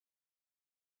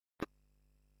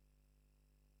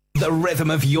The rhythm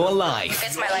of your life.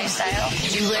 It's my lifestyle.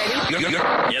 You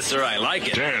ready? Yes, sir, I like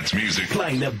it. Dance music.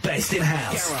 Playing the best in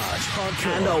house, garage,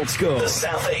 hardcore, and old school. The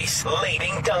Southeast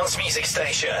leading dance music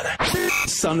station.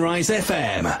 Sunrise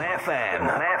FM.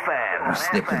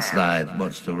 Slip and slide,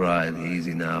 watch the ride,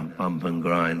 easy now, bump and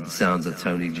grind. Sounds of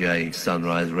Tony J,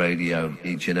 Sunrise Radio,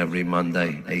 each and every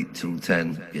Monday, 8 till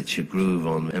 10. Get your groove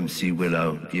on. MC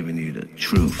Willow, giving you the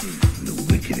truth,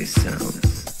 the wickedest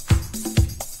sounds.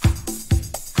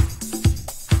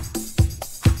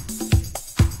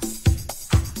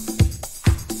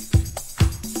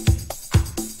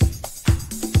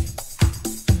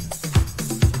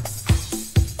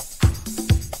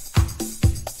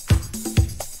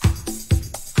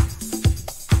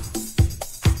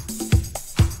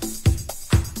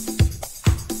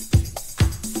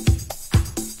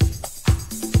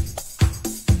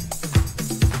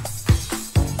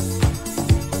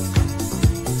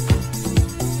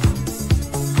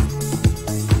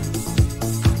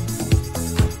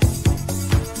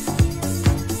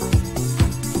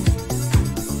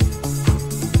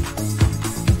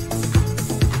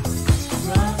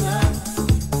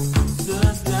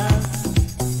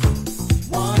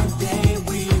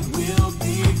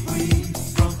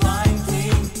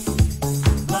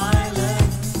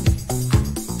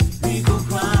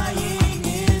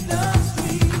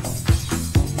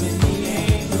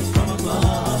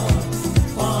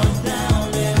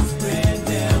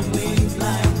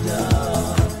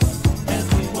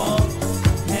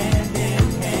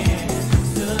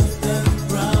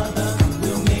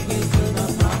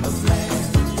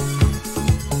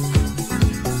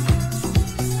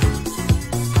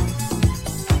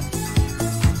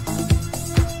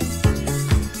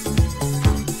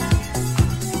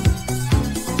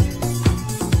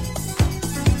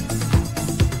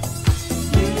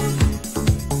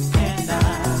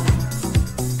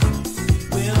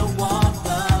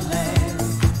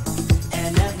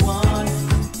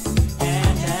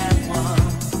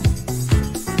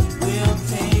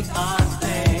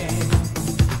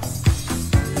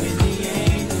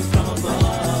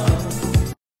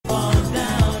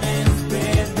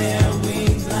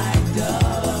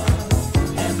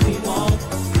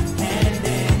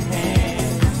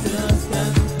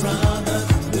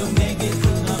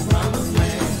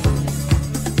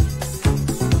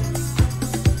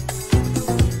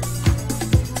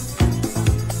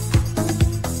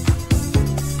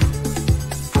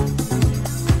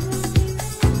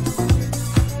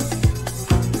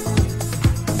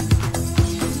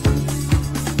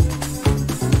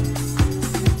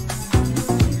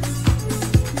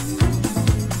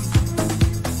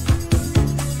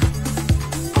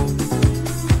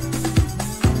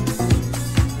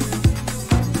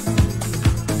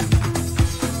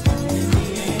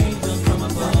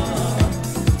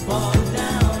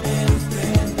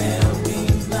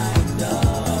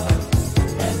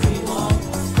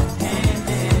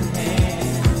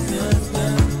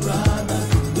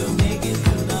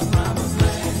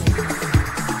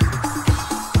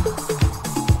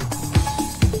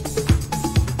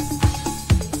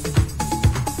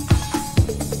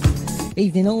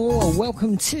 Evening all,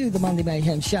 welcome to the Monday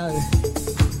Mayhem Show.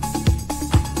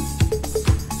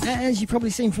 As you've probably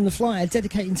seen from the flyer,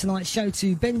 dedicating tonight's show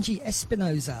to Benji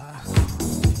Espinosa.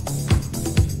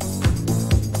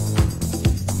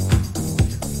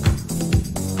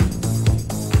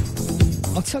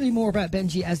 I'll tell you more about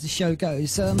Benji as the show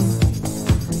goes.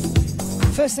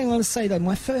 First thing I want to say though,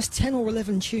 my first 10 or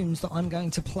 11 tunes that I'm going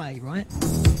to play, right?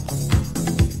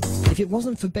 If it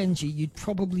wasn't for Benji, you'd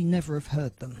probably never have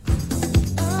heard them.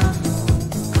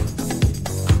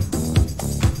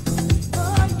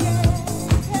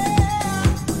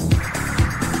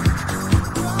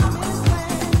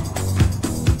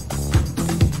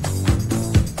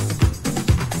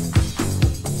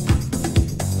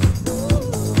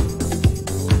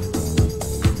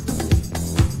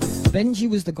 Benji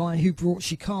was the guy who brought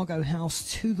Chicago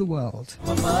House to the world.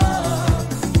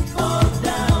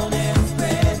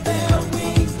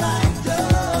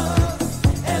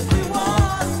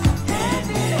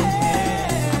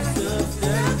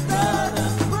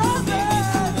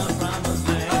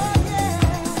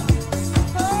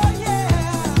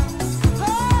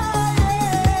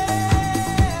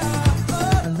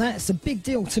 And that's a big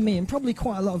deal to me, and probably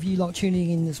quite a lot of you lot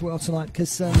tuning in as well tonight,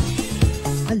 because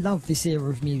I love this era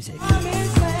of music.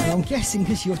 And I'm guessing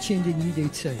because you're tuned in, you do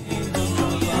too.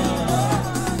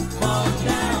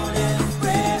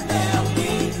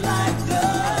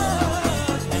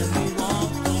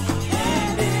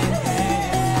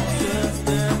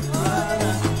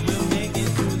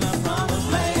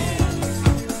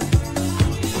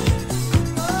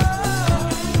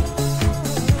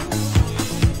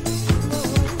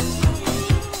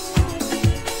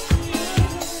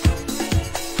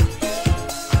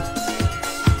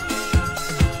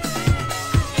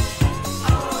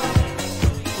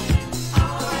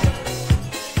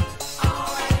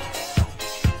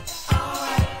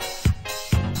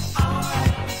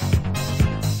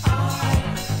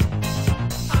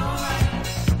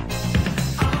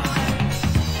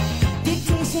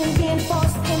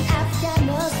 reinforced in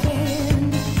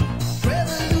Afghanistan.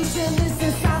 Revolutionists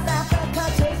in South Africa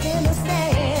taking a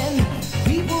stand.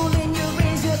 People in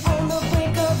Eurasia on the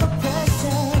brink of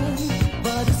oppression.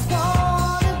 But it's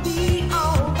gonna be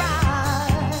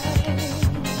alright.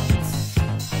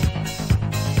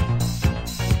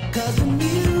 'Cause the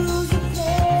music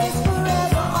plays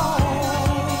forever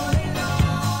on and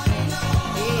on and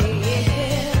on.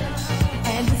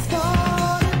 Yeah. And it's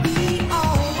gonna be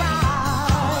alright.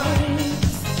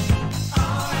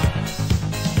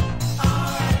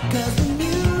 'Cause the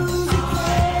music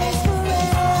plays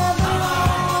forever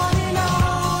on and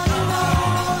on and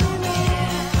on.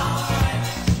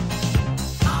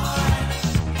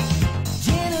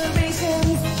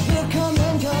 Generations will come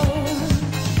and go.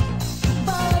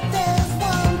 But there's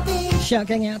one thing. Shout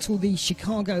going out to all the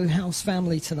Chicago house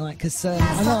family tonight, because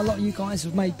I know a lot of you guys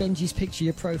have made Benji's picture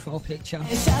your profile picture.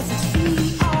 It shall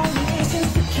succeed all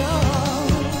nations to come.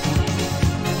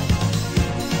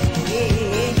 Yeah.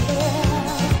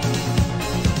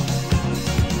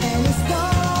 And it's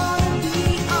gonna be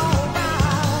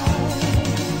alright.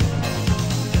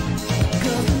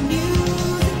 'Cause the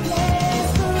music plays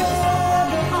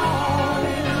forever on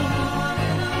and on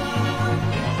and on.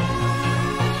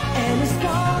 And it's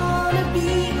gonna be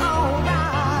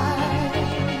alright.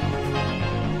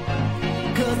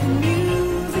 'Cause the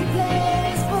music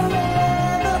plays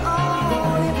forever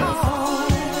on and on.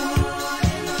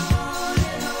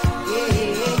 Yeah.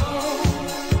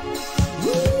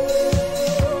 Woo.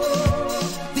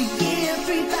 The year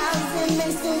 3000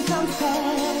 may soon come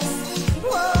past.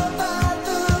 Oh, but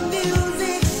the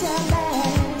music shall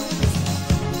last.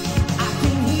 I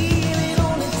can hear it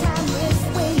on the timeless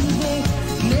waving,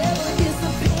 never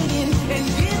dissipating and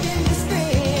giving me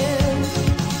strength.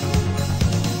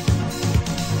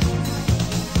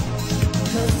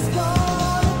 'Cause it's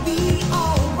gonna be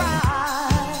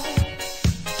alright.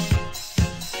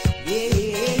 Yeah.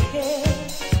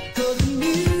 'Cause the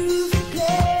music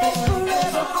plays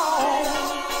forever on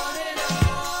and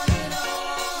on and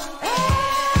on.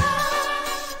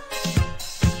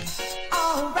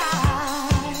 Alright.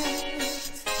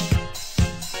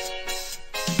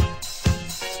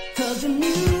 'Cause the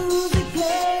music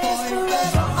plays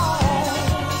forever on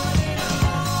and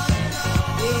on and on.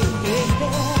 Yeah.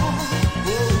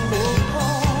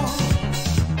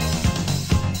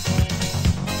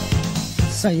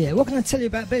 So yeah, what can I tell you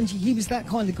about Benji? He was that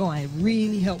kind of guy,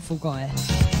 really helpful guy.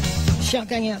 Shout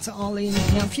going out to Arlene.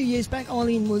 Now a few years back,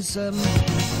 Arlene was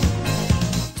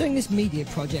doing this media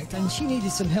project and she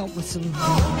needed some help with some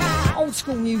old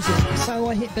school music. So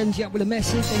I hit Benji up with a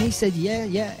message and he said,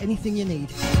 yeah, anything you need.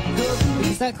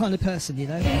 He's that kind of person, you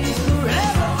know.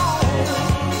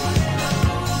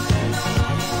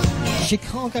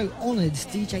 Chicago honoured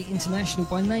DJ International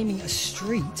by naming a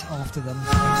street after them.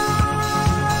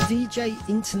 DJ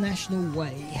International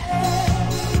Way.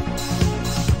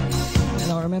 And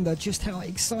I remember just how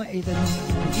excited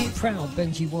and proud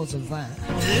Benji was of that.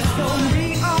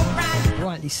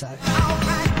 Rightly so.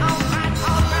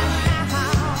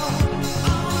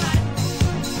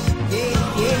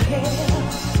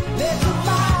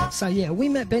 So yeah, we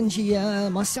met Benji,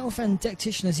 myself and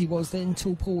Dectician as he was then,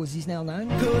 Tall Paul as he's now known.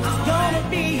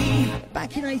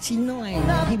 Back in '89,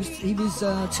 he was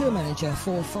tour manager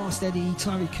for Fast Eddie,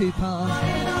 Tyree Cooper.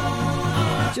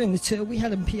 During the tour, we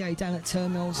had him PA down at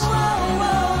Terminals,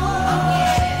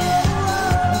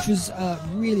 which was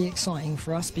really exciting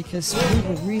for us because we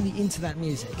were really into that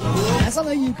music, as I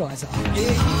know you guys are.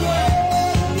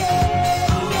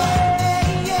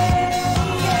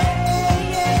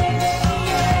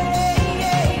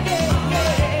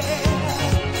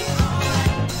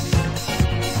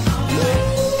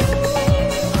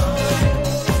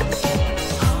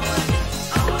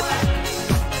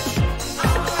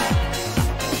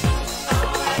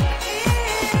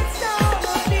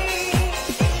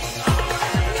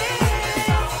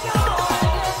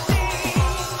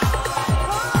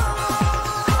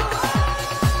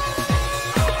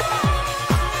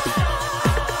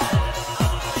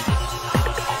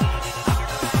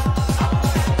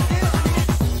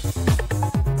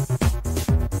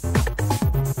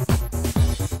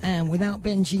 Without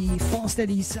Benji, Fast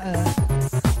Eddie's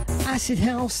acid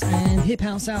house and hip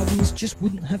house albums just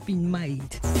wouldn't have been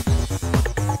made.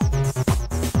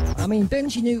 I mean,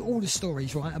 Benji knew all the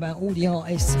stories, right, about all the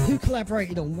artists, who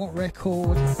collaborated on what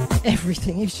record,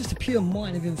 everything. He was just a pure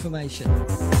mine of information.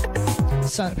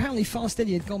 So apparently Fast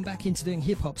Eddie had gone back into doing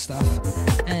hip hop stuff,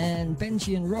 and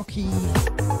Benji and Rocky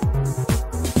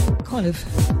kind of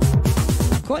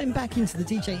got him back into the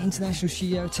DJ International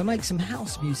studio to make some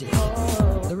house music.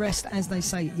 The rest, as they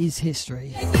say, is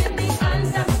history.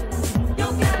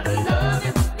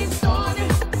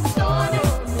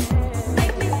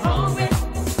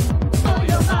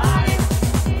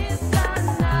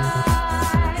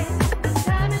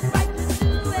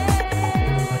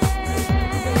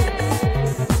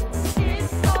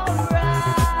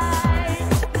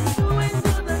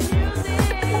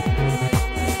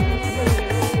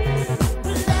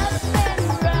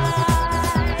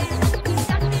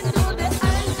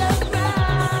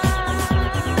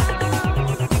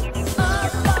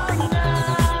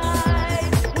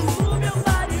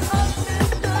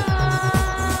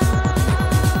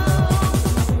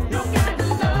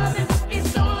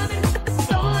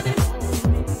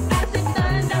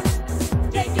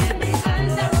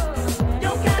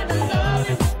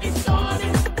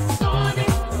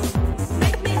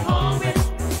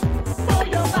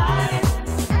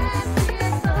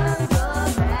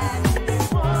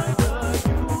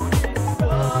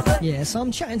 So I'm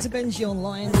chatting to Benji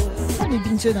online. Probably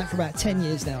been doing that for about 10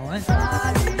 years now, right?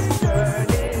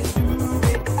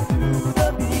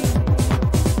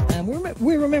 And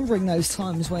we're remembering those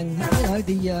times when,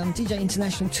 the DJ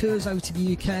International tours over to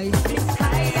the UK.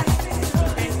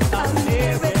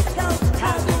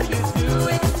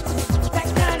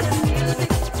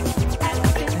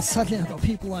 And suddenly I've got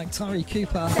people like Tyree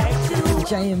Cooper,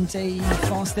 JMD,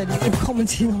 Fast Eddie, all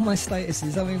commenting on my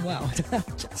statuses. I mean, wow,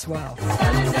 just wow.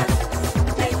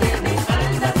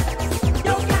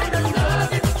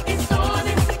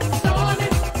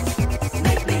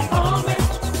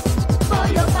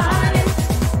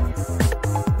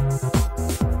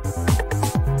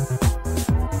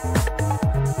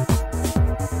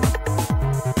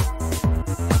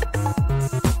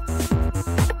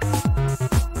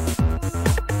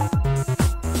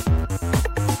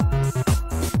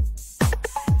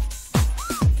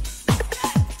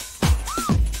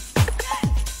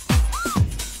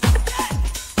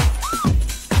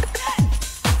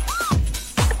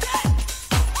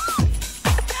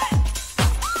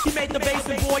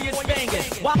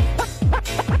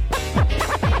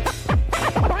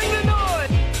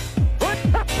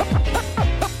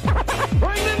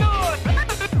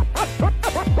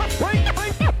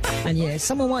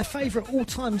 Some of my favourite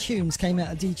all-time tunes came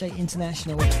out of DJ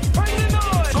International. Turn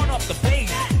up the bass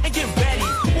and get ready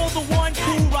for the one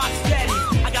cool rock steady.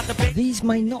 I got the bass. These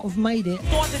may not have made it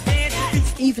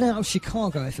even out of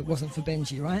Chicago if it wasn't for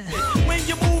Benji, right? When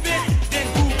you move it, then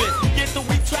move it. Get the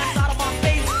weak tracks out of my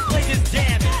face. Play this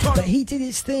jam. But he did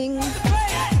his thing.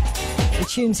 The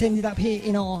tunes ended up here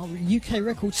in our UK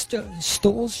record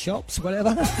stores, shops,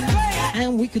 whatever,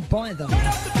 and we could buy them.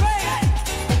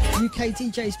 UK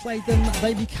DJs played them,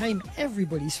 they became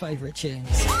everybody's favourite tunes.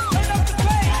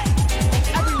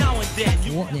 Every now and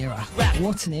then, what an era.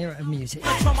 What an era of music.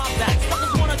 From my back,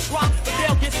 suckers wanna drop, but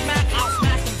they'll get smacked. I'll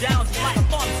smash them down just like a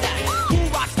thumbtack. Cool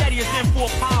rock steady is in full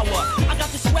power. I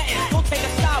got you sweating, don't take a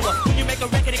shower. When you make a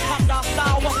record, it comes out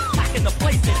sour. Back in the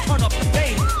place and turn up the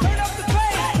bass. Turn up the bass.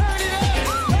 Turn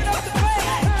it up. Turn up the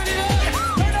bass. Turn it up.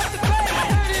 Turn up the bass.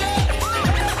 Turn it up.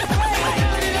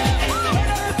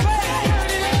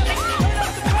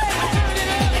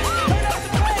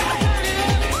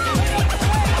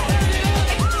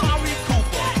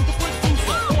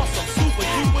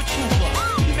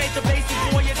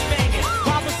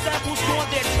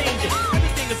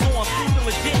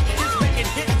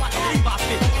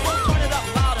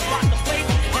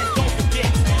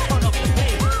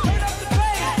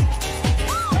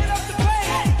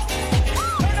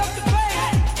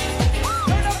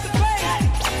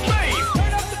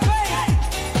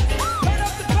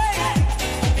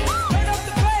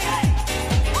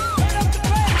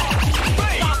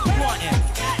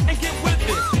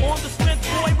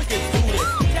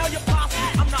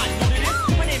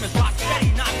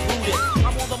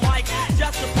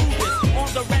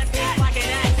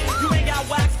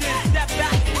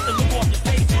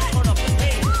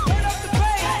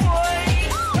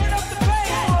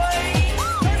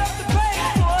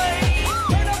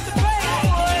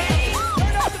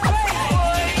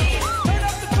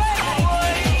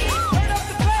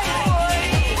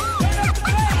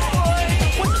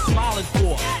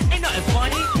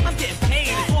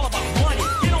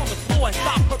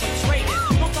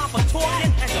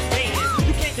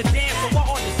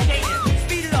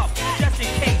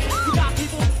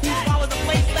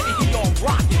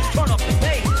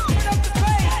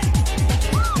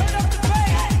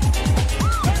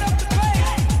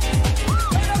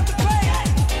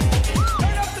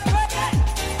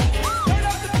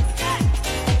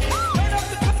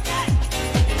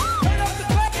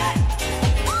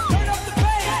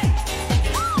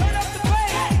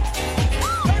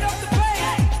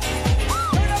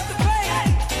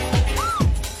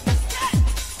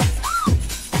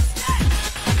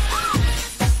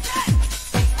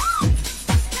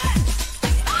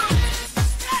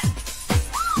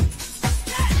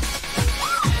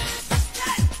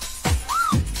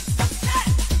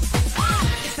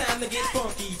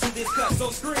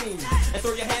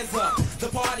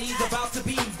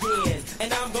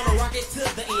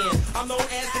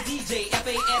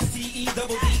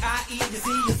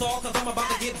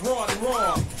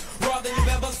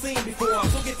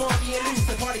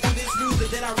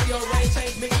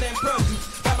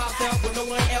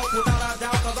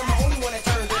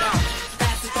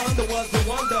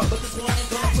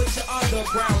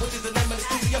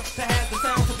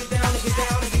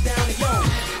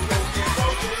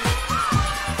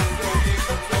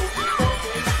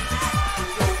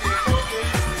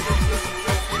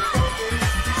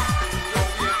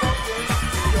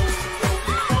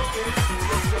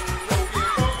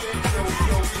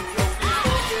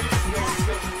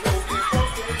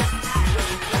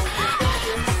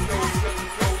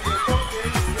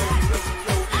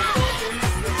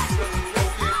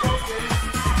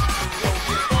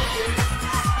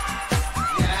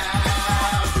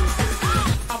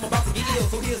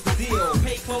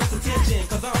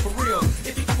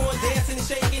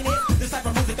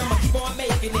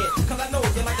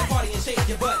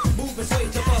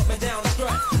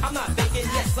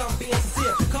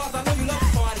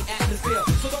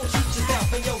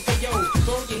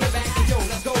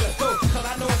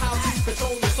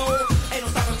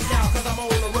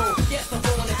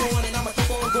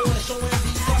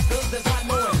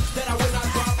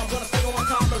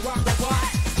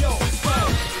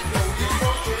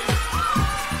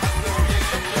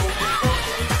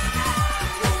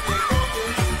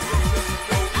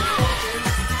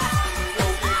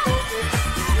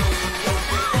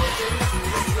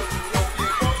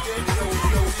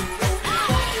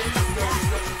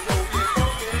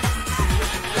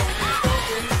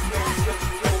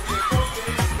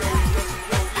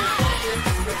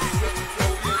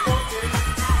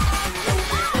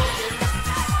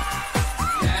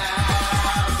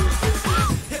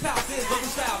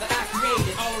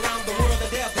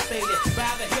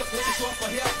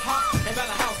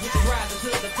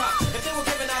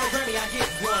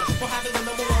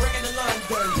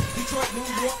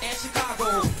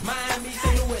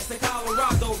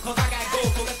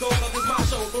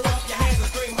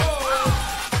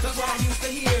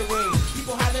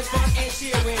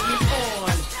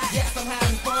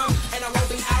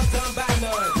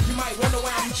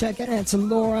 shout out to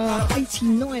Laura,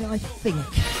 89 I think.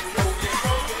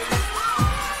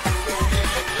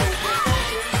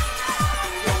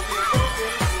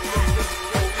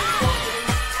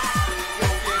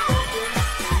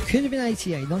 Could have been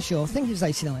 88, not sure. I think it was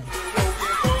 89.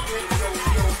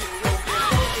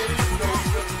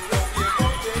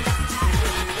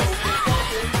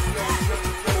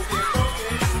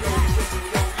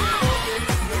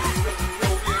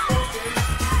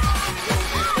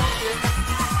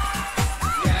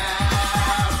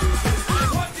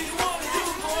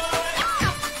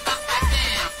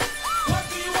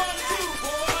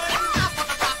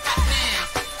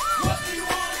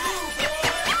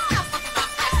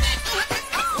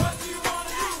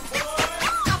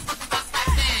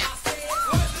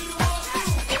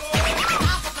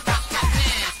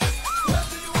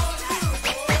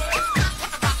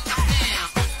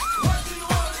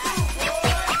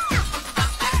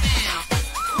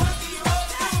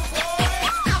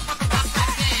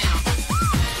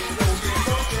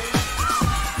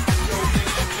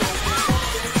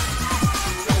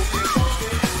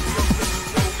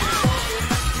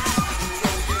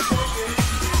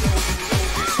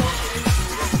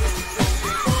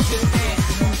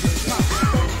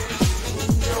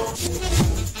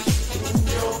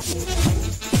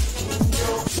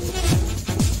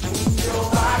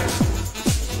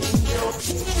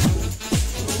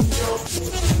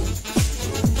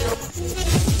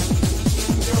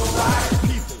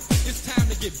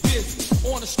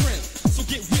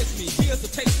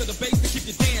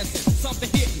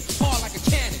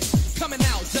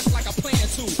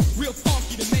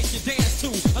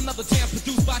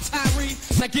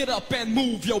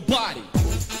 Move your body.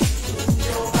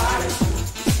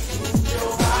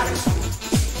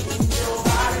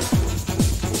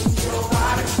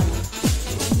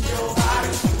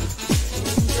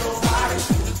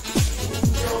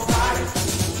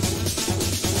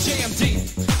 Jam deep,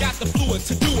 got the fluid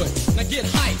to do it. Now get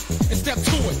hype and step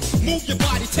to it. Move your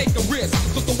body, take a risk.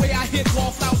 Cause the way I hit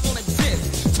wallflowers don't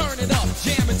exist. Turn it up,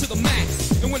 jam it to the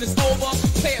max. And when it's over,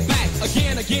 play it back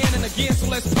again, again, and again. So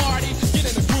let's party, get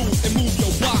in the groove and move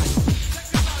your body.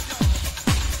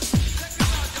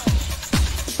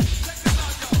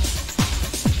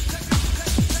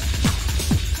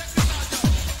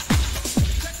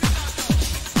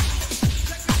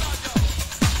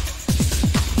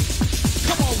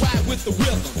 The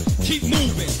rhythm, keep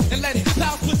moving, and let hip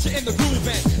hop put you in the groove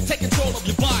and take control of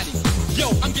your body. Yo,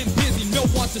 I'm getting busy, no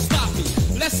one to stop me.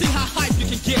 Let's see how hype you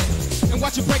can get, and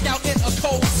watch you break out in a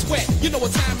cold sweat. You know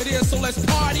what time it is, so let's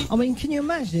party. I mean, can you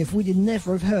imagine if we'd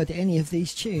never have heard any of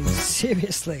these tunes?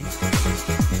 Seriously.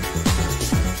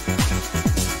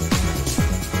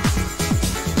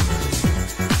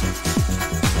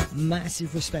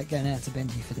 Massive respect going out to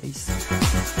Benji for these.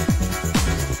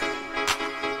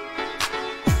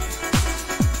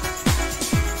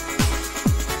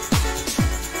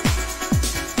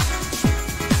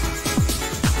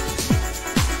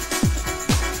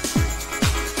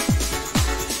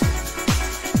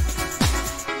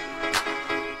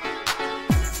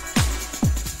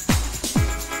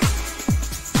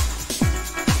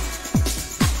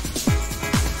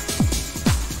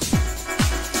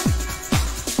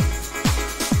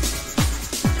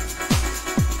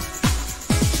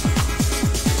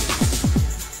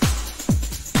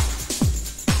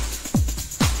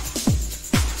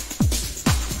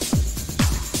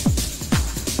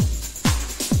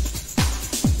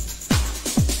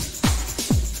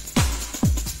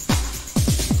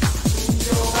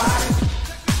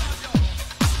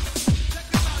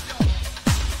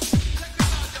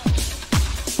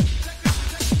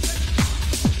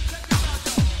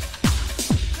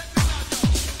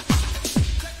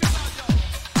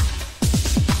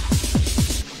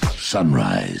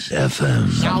 Sunrise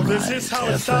FM. Now this is how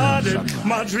it started. Sunrise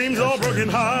My dreams all broken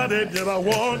hearted. Yet I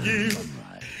want you,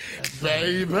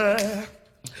 baby.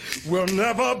 We'll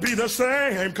never be the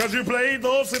same. Cause you played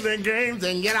those silly games.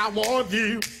 And yet I want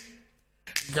you,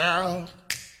 girl.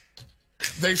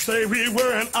 They say we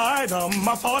were an item.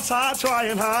 My thoughts I try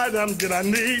and hide them. Did I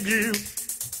need you?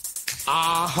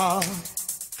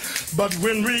 But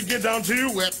when we get down to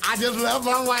it, I just love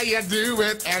the way you do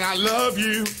it. And I love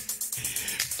you.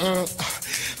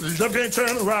 Love can't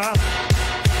turn around.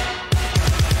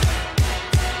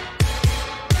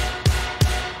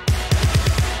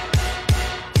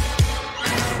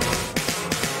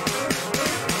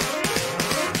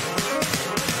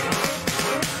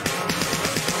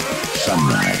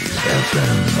 Sunrise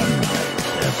FM. Sunrise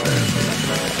FM.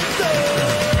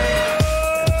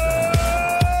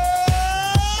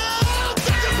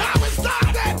 This is how it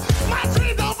started. My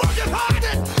dreams are broken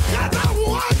hearted. Cause I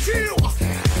want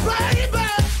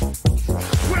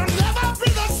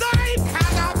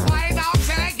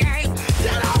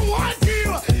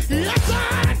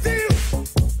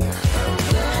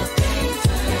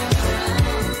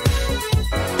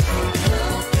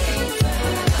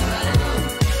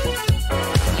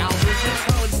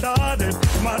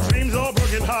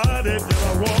can hide it, yet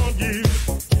I want you.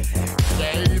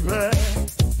 Baby, we'll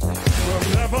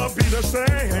never be the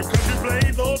same, cause you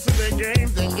play those silly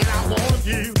games, and yet I want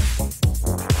you.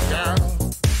 Girl,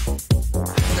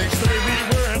 they say we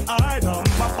were an item,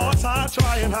 my thoughts I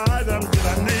try and hide them, cause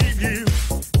I need you.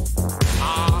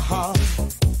 Uh-huh.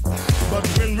 But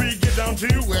when we get down to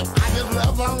it, I just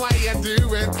love the way you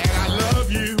do it, and I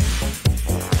love you.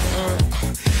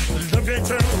 Love can't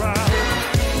turn around.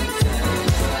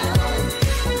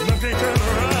 Love can't turn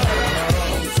around.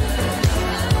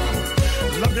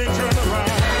 Love can't turn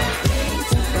around.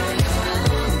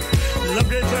 Love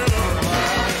can't turn around.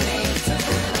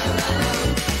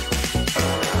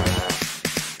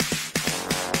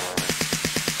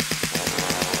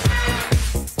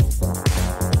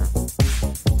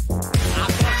 I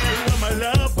thought you were my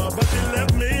lover, but you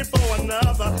left me for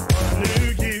another. I knew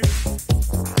you.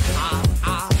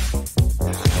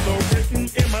 So written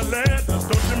in my letters,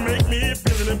 don't you make me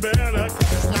feel any better,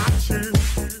 'cause it's not true.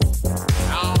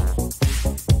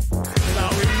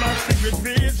 Now in my secret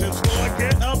visions,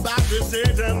 forget about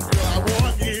decisions, girl, I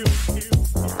want you.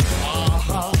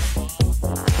 Uh-huh.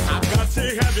 I've got to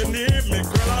have you near me,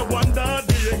 girl, I wonder,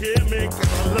 do you hear me,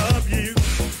 'cause I love you.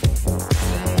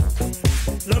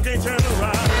 Look and turn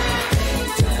around.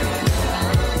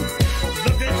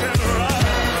 Look and turn around.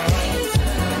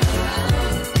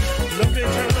 Look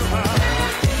and turn around.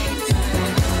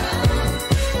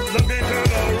 Look and turn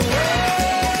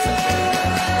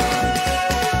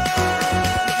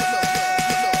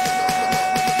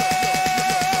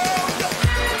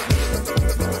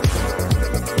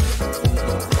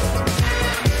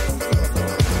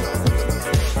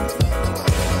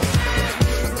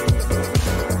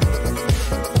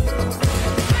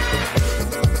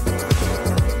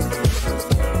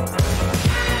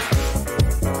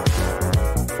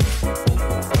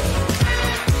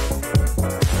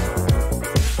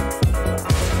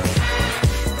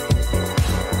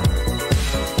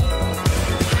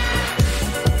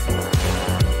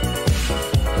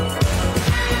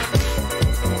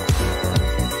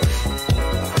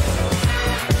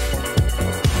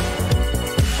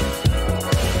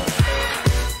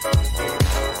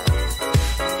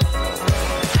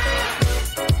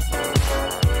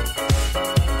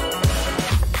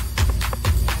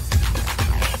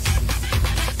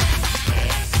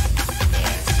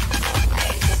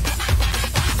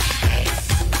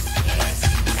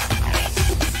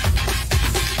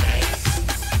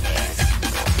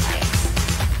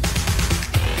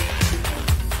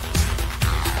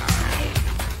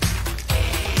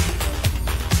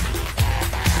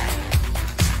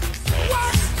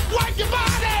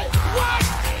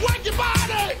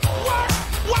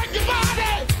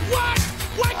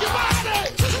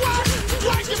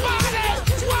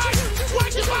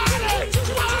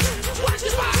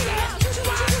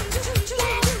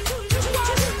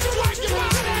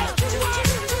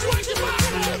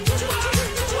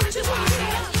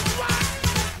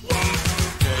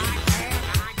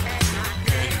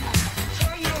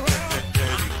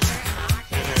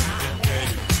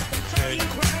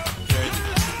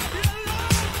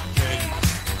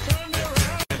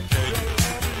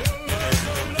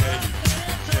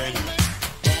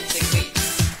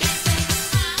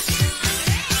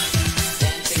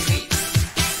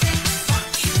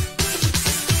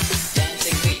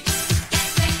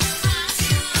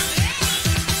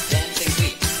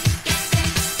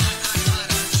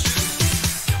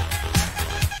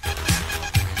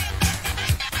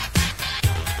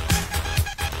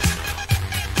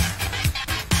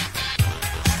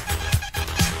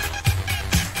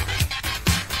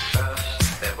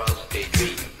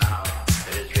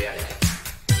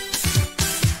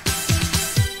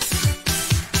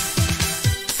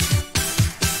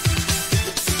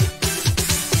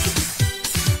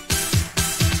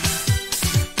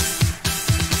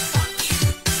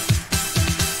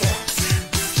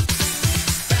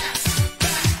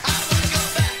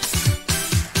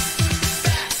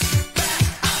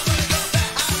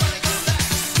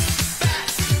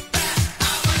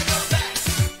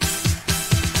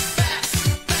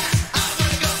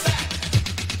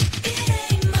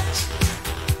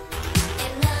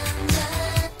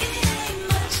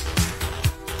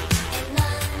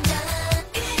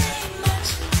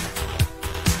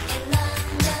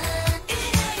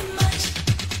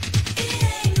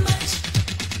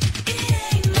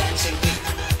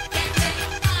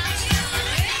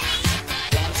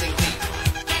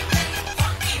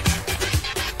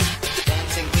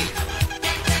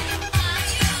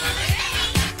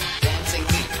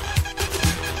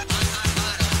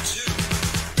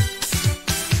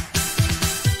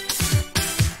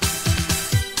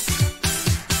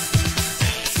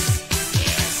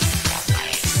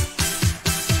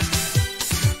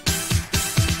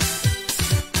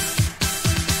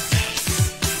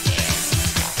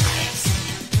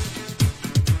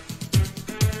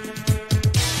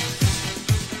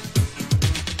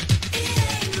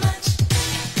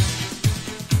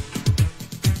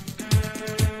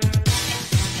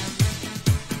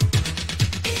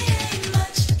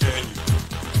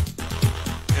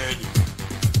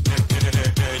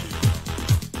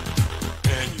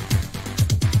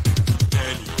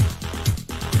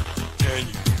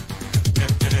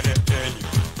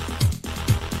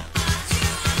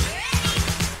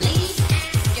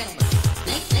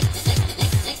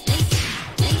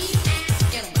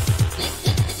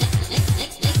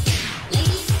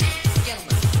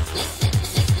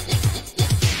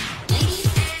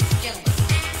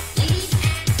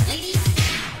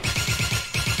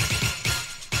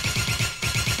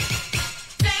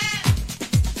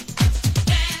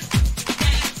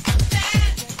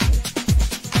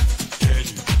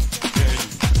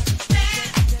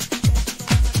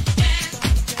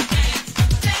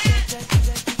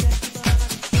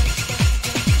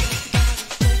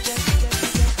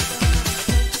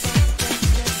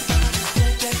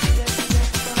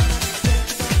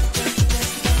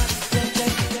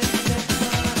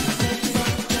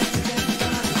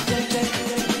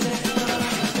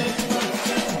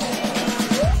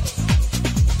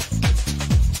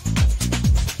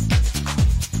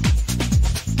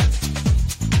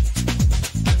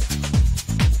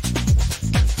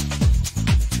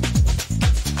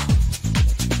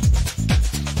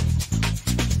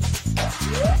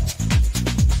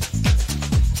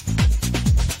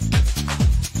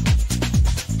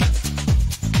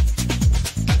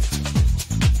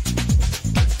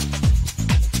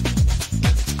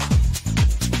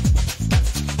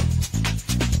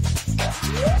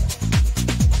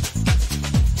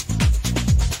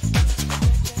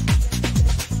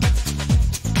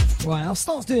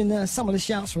start doing some of the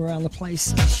shouts from around the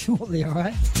place shortly,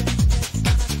 alright?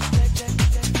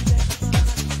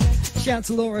 Shout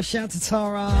to Laura, shout to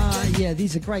Tara. Yeah,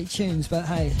 these are great tunes, but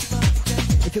hey,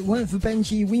 if it weren't for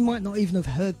Benji, we might not even have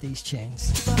heard these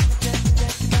tunes.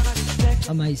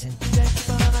 Amazing.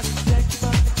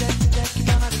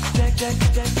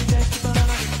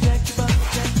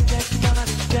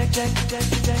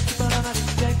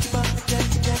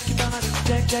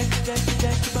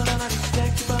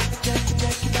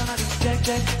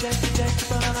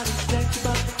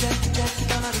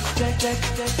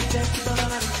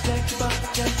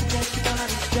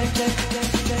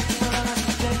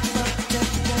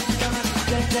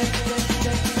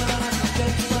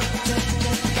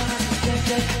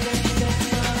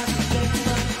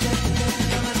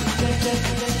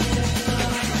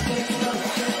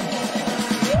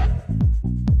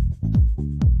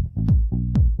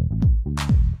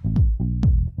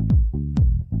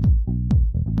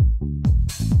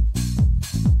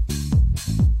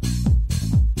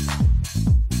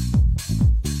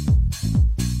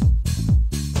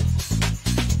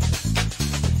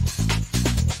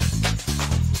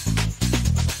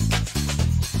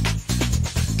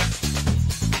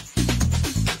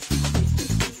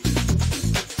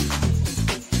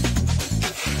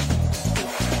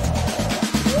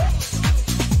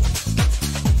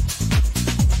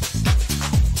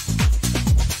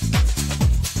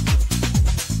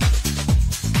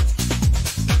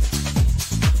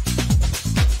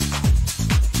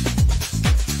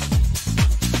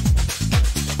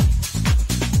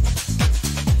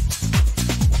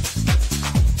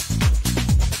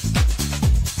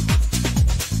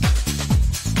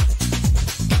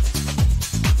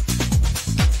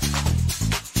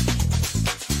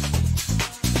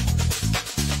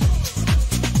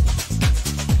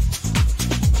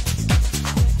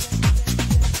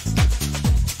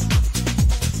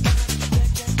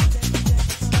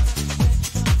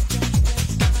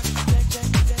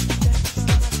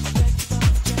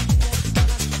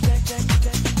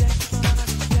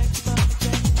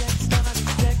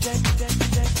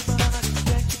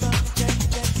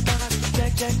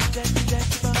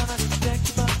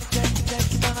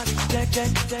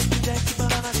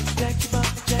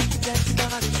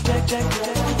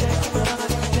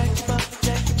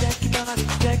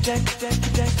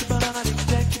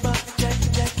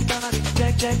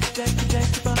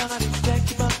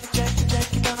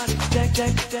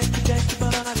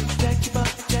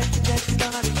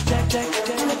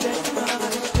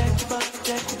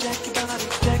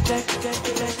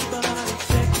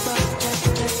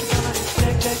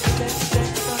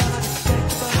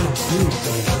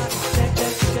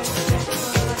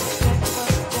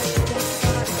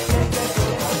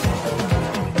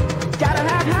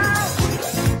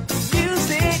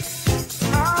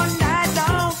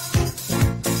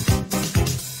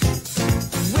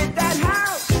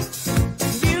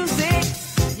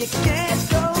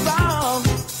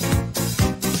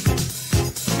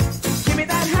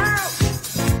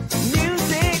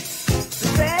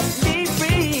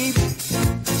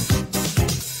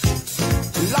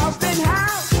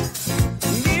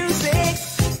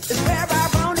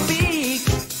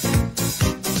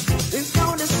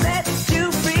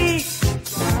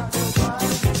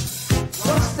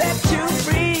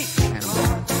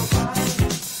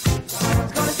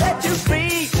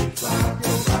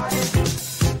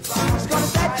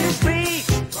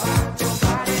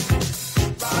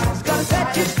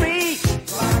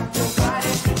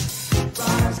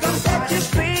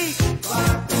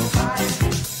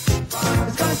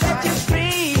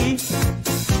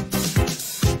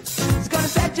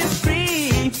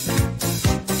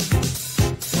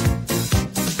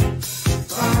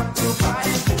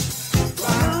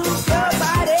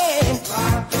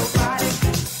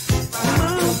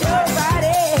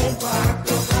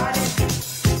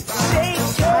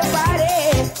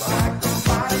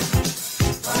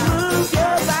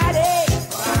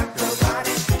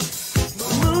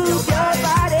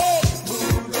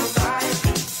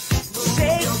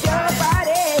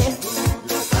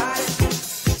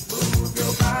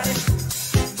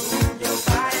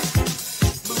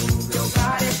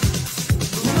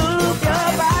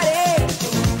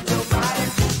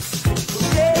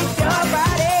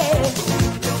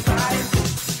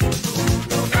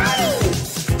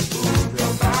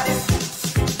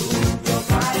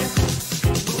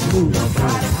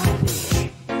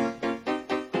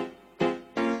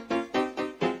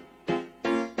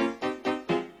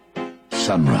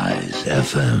 Sunrise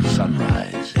FM,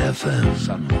 Sunrise FM,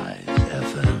 Sunrise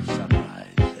FM,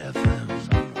 Sunrise FM,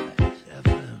 Sunrise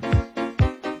FM.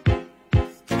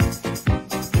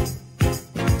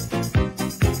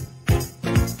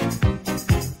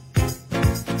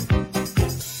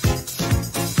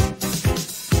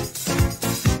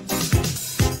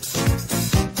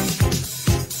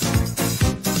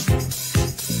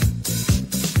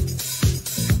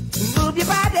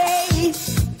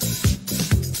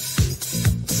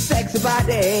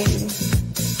 body.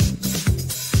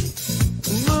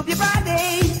 Move your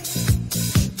body.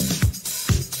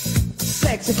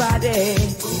 Sexy body.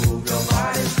 Move your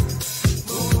body.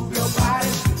 Move your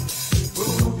body.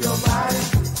 Move your body.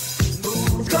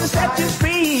 It's gonna set you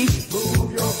free.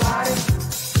 Move your body.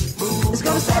 It's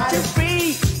gonna set you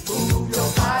free. Move your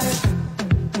body.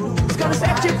 It's gonna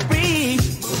set you free.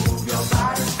 Move your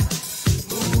body.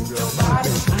 Move your body.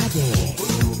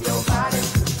 Move your body.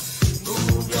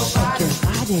 Move your body.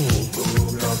 Move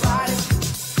your body.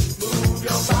 Move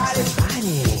your body.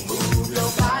 Move your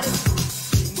body.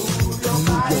 Move your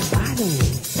body.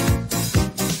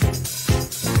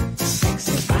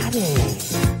 Sexy body.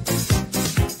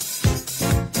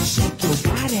 Shake your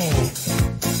body.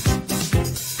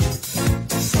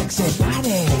 Sexy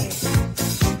body.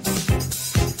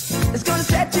 It's gonna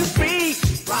set you free.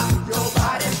 Rock your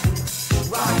body.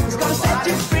 Rock your body. It's gonna set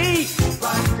you free.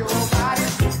 Rock your body.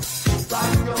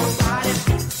 Rock your body.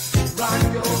 Rock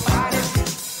your body.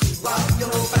 Rock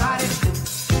your body.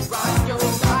 Rock your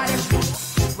body.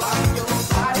 Rock your body. Rock your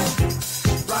body.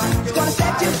 It's gonna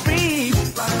set you free.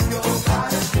 Rock your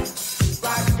body.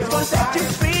 Rock your body. It's gonna set you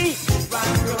free.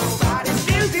 Rock your body.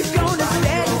 Music's gonna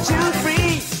set you free.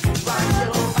 Rock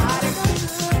your body.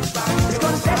 It's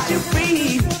gonna set you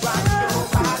free. Rock your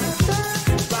body.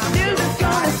 Music's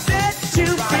gonna set you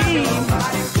free.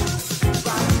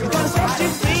 It's gonna set you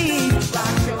free.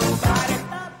 Rock your body.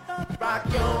 Rock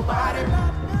your body.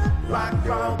 Rock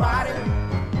your body.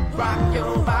 Rock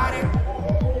your body.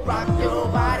 Rock your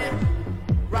body.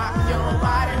 Rock your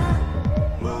body.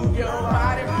 Move your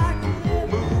body.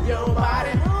 Move your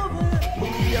body.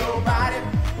 Move your body.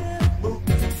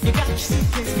 You got your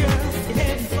suitcase, girl. You're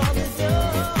heading for the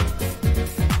door.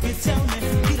 You tell me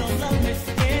you don't love me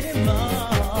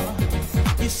anymore.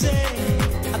 You say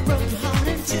I broke your heart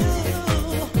in two.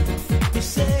 You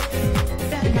say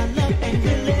that my love ain't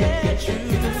really true.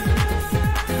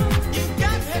 You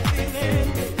got that feeling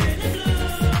really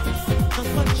blue. 'Cause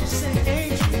what you say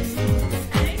ain't true.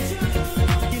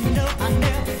 You know I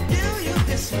never knew you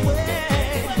this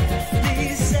way.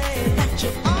 Please say that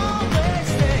you're always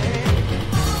there.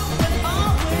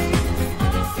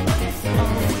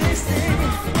 Always there.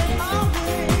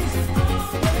 Always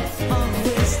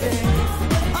there.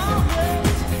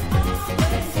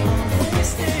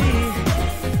 Always there.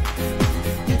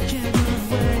 You can't run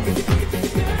away.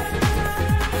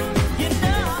 You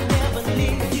know I'll never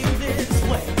leave you this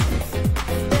way.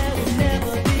 There will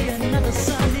never be another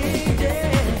sunny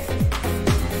day.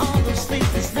 All those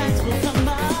sleepless nights will come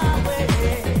my way.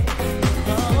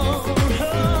 Oh,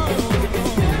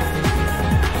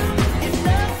 you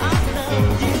know I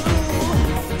love you,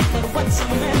 but what's a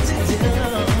man to do?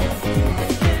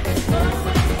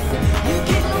 You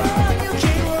can't run, you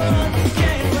can't run, you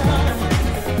can't run.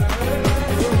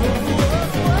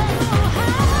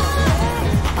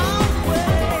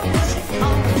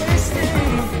 Always stay.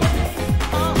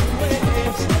 Always stay.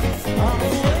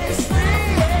 Always stay.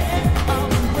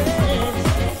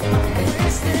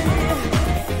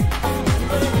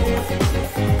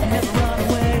 Never run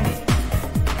away.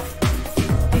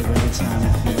 Every time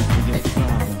I feel like you get a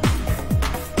problem,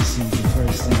 it seems the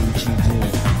first thing that you do,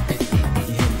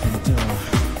 you hit for the door,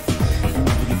 you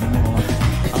never give more,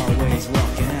 always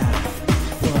walking out.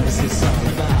 What is this all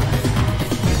about?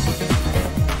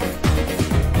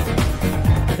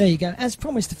 There you go. As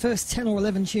promised, the first 10 or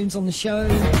 11 tunes on the show.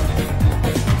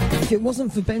 If it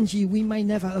wasn't for Benji, we may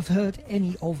never have heard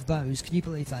any of those. Can you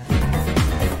believe that?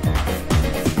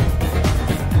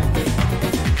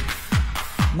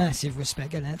 Massive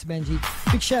respect going out to Benji.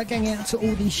 Big shout going out to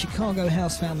all the Chicago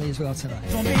house family as well tonight.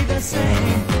 Won't be the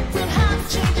same. We'll have a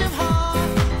change of heart.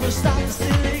 We'll stop the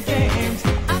silly games.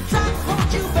 I tried to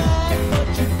hold you back, but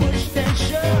you pushed and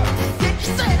shoved.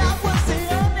 You said I was the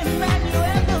only man you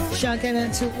ever. Shout going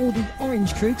out to all the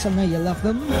Orange crew, 'cause I know you love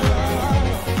them. You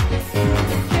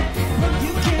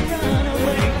can't run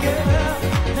away, girl.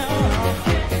 No,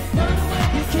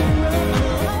 you can't run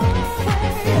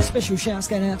away. Special shouts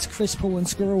going out to Chris Paul and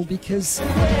Squirrel, because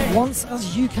once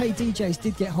us UK DJs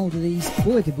did get hold of these,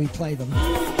 boy did we play them.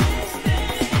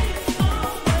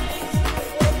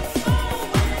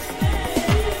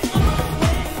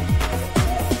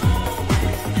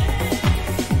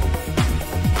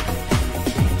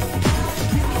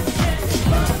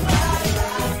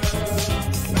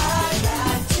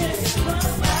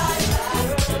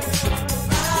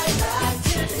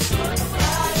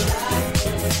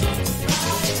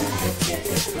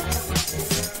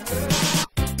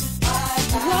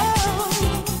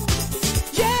 Whoa,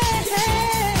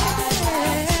 yeah.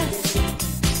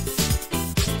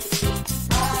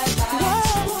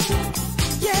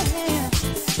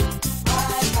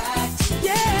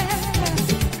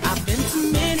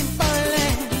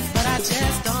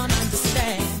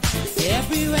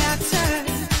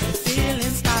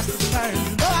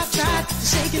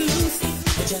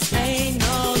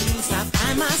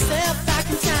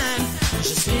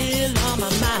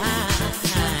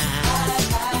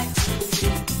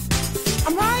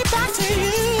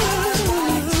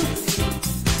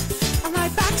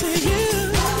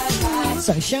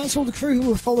 So shout out to all the crew who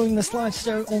were following this live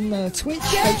show on Twitch.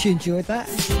 Hope you enjoyed that.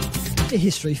 The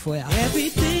history for you.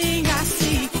 Everything I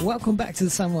see. Welcome back to the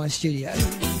Sunrise Studio.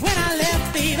 When I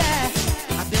left, baby,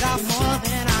 I bit off more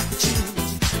than I could chew.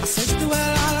 I searched the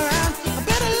world all around. A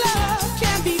better love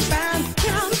can be found.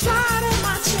 When I'm tired of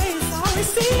my chase, I always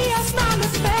see a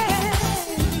smiling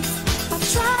face. I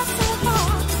try so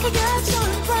hard to forget your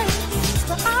embrace,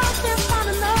 but I can't find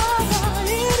another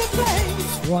any place.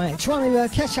 Right, trying to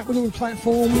catch up with all the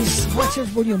platforms. Hi to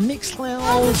everybody on Mixcloud.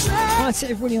 Hi to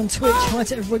everybody on Twitch. Hi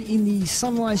to everybody in the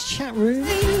Sunrise chat room.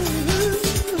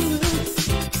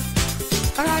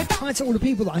 Hi to all the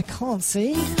people that I can't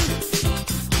see.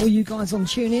 All you guys on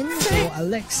TuneIn, or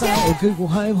Alexa, or Google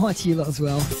Home. Hi to you lot as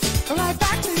well. Right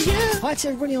back to you. Hi to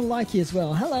everybody on Likey as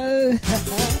well. Hello.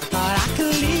 Thought I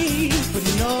could leave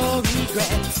with no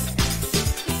regrets,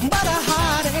 but a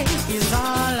heartache is all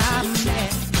I'm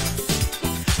at.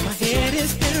 My head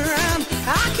is spinning around.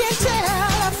 I can't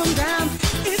tell up from down.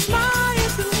 It's my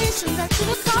inspiration that to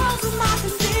the cause of my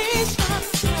condition.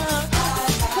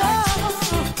 Oh,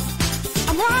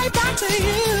 I'm right back to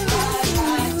you.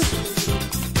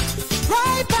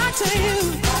 Right back to you.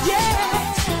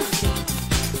 Yeah.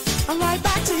 I'm right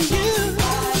back to you.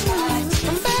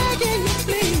 I'm begging you,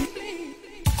 please.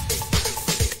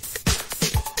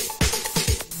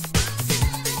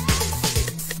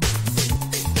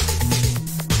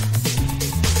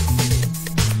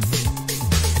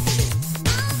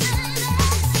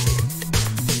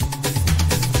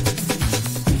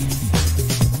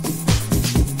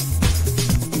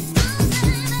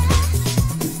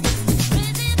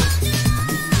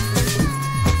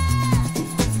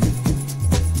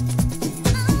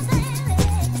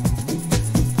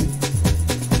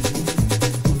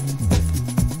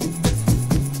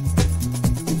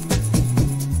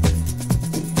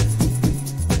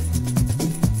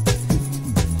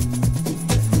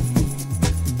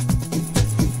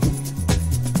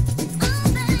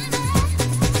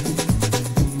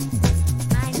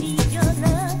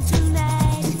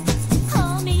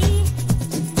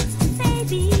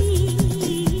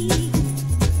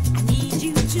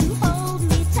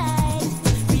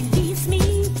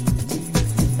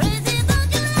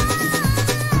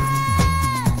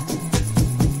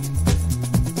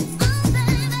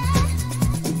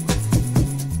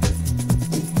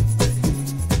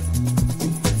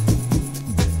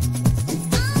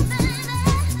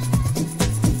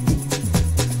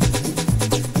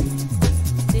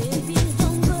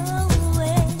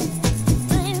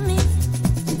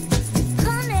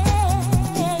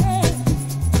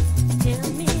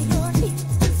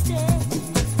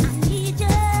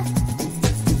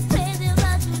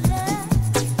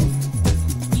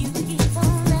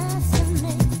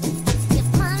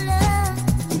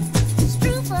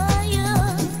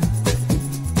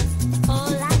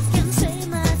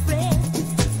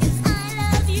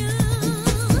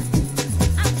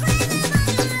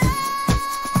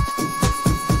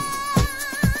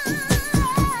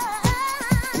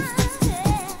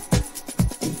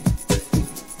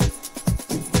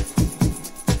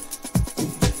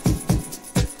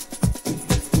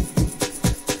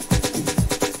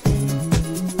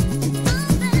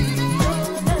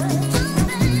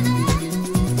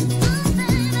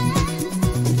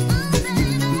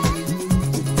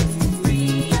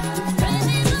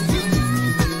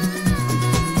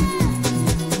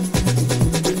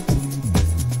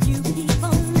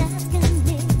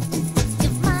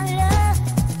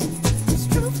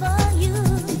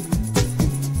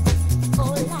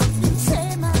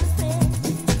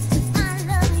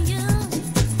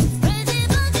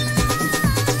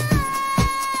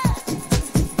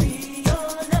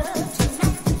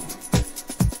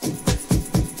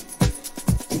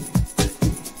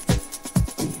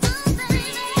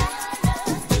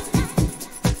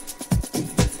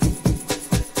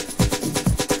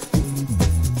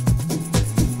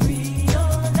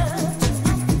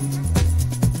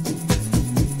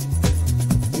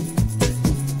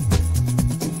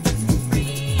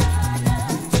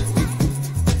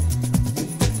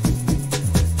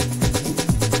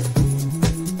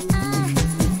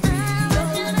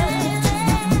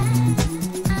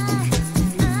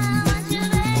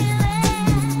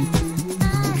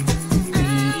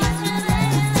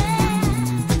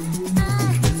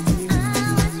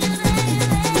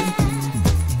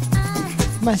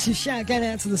 Massive shout going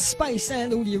out to the Space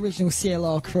and all the original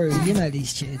CLR crew. You know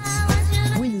these tunes.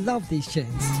 We love these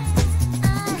tunes.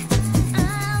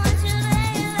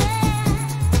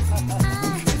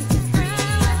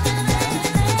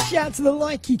 Shout out to the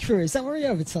Likey crew. Is that Marie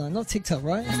Overtime? Not TikTok,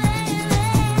 right?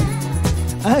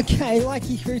 Okay,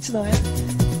 Likey crew tonight.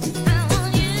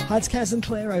 That's Kaz and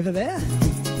Claire over there.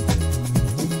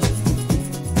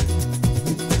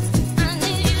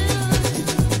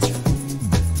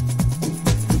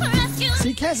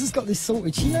 See, Kaz has got this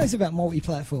sorted. She knows about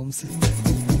multi-platforms.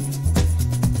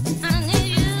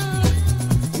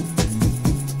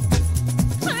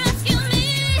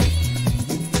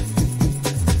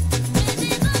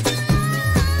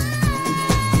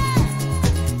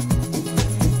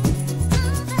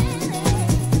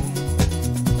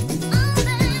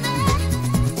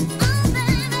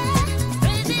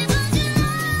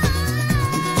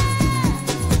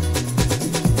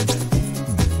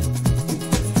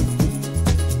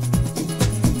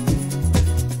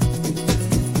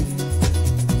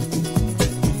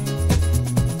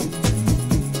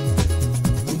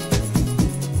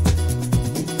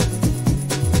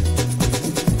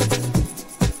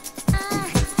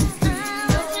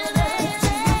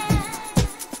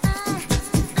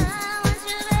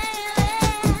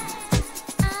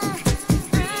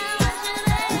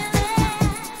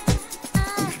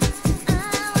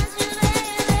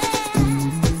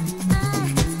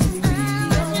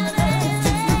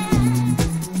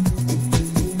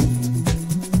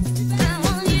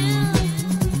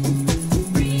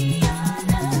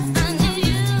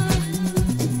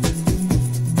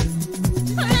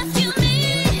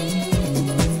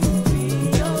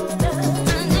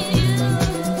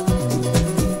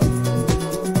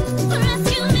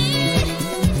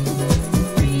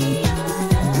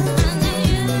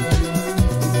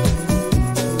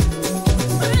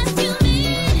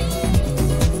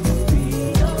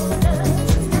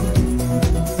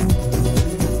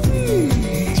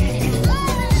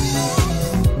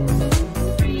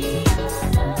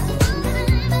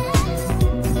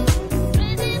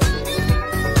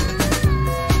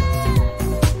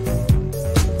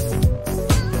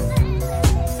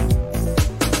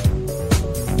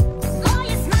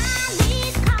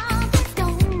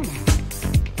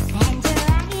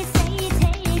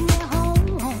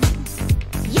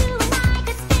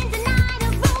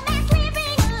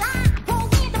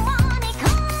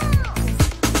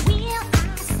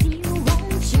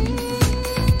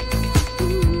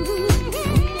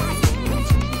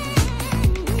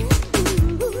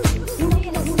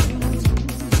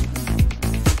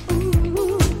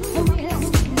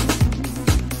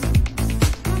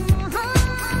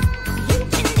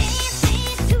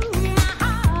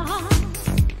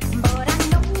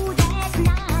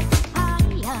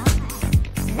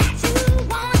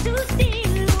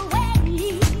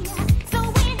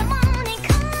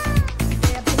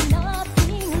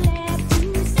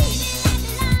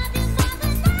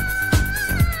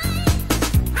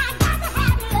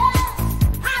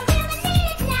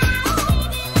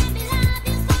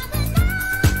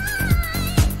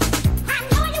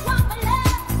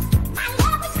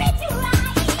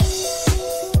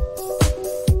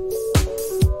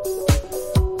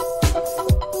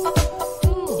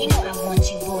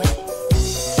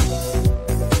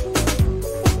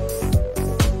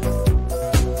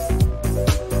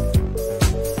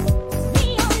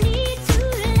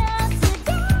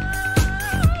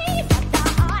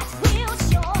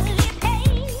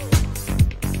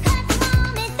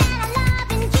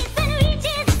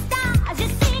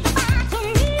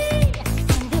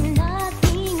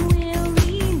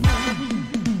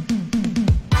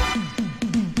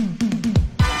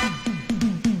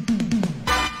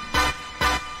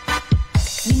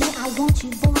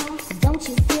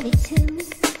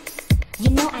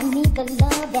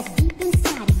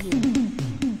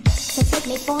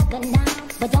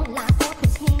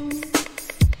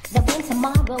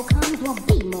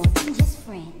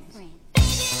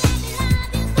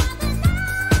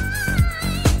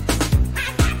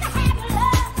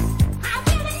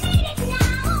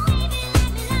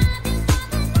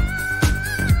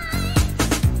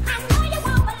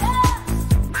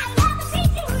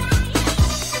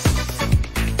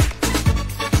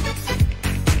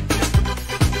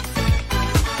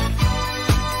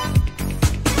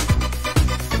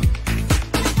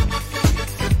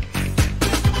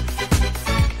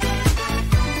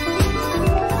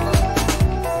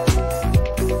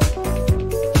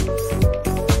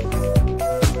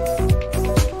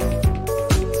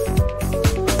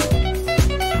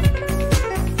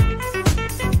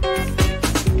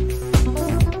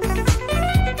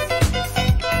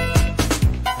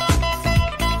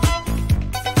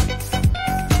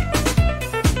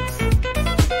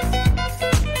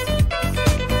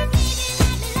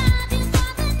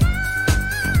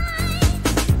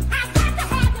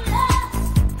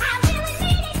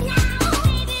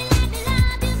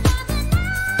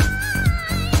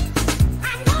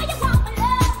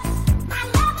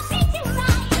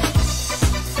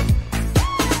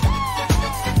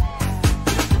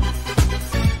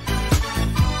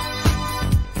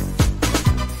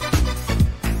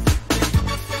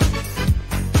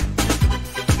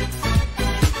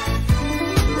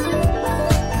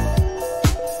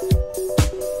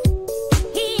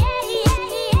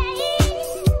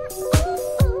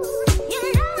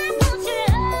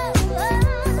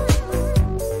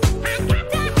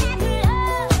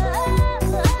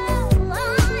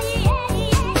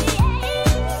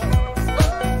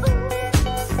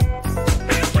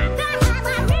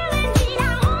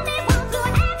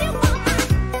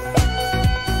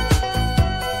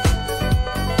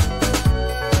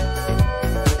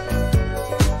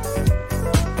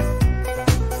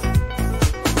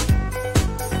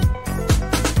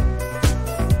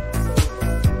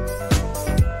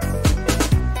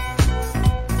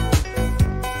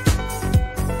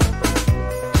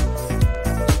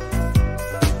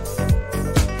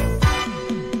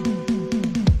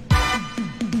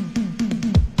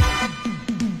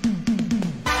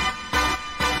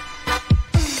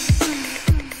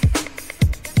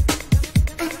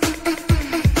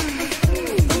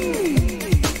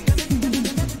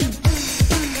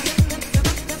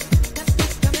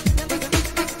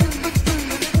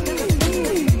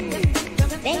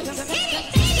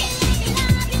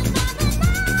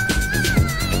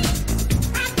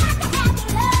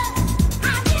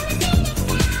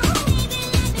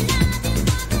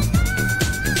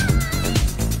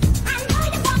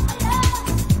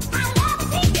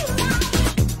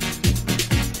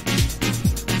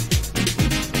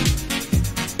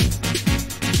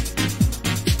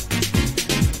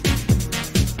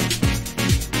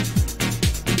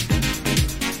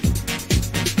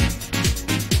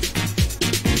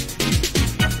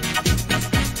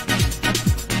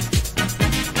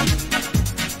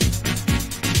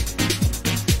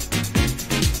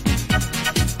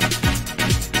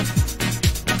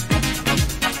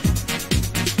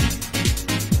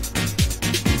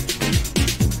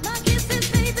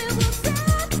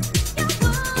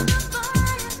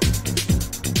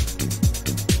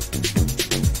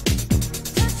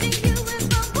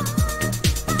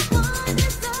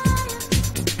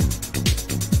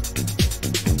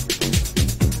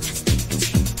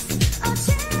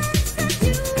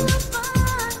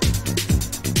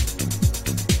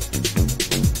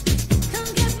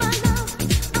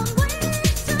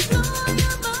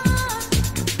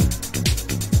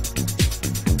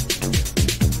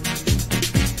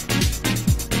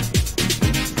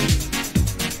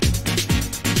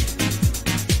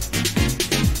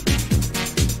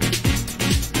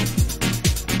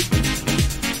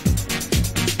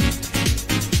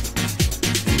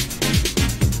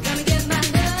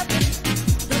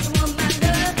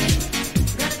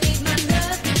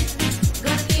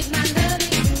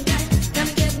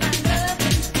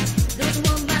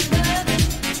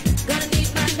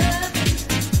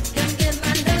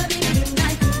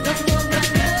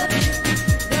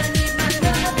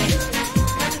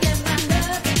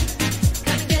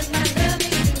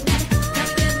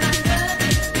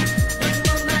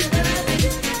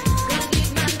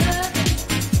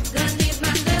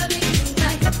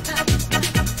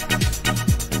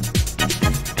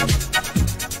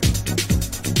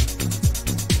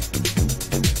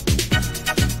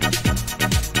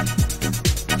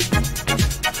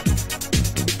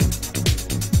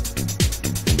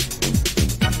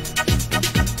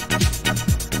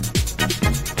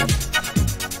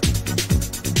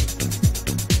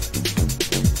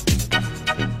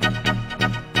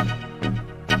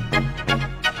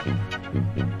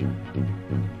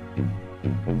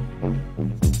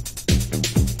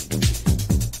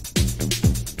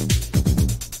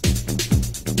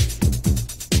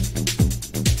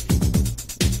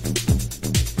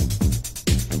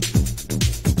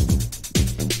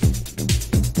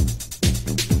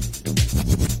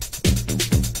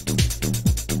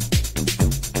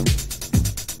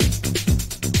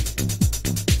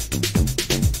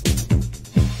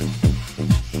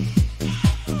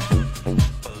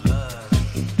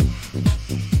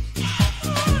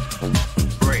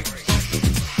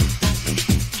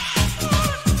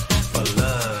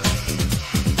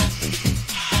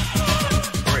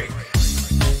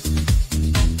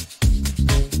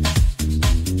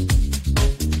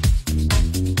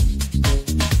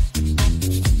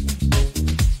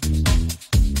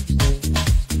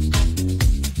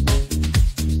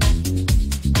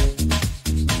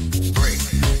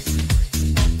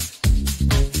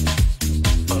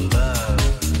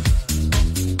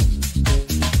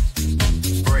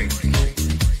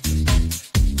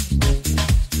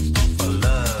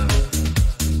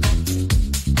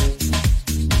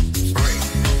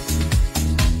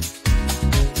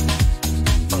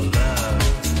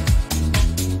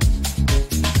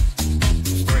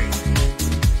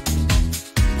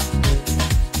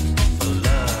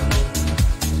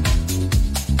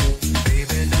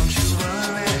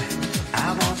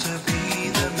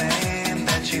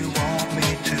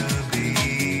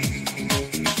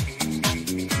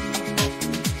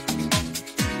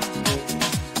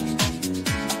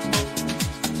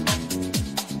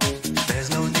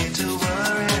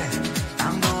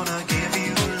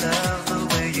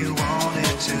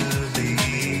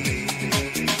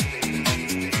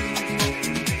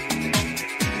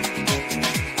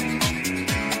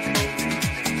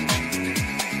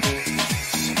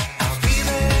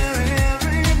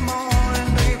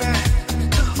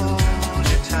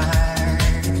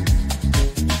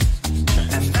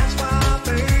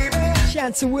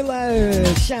 Shout to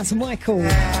Willow. Shout to Michael.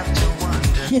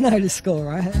 You know the score,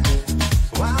 right?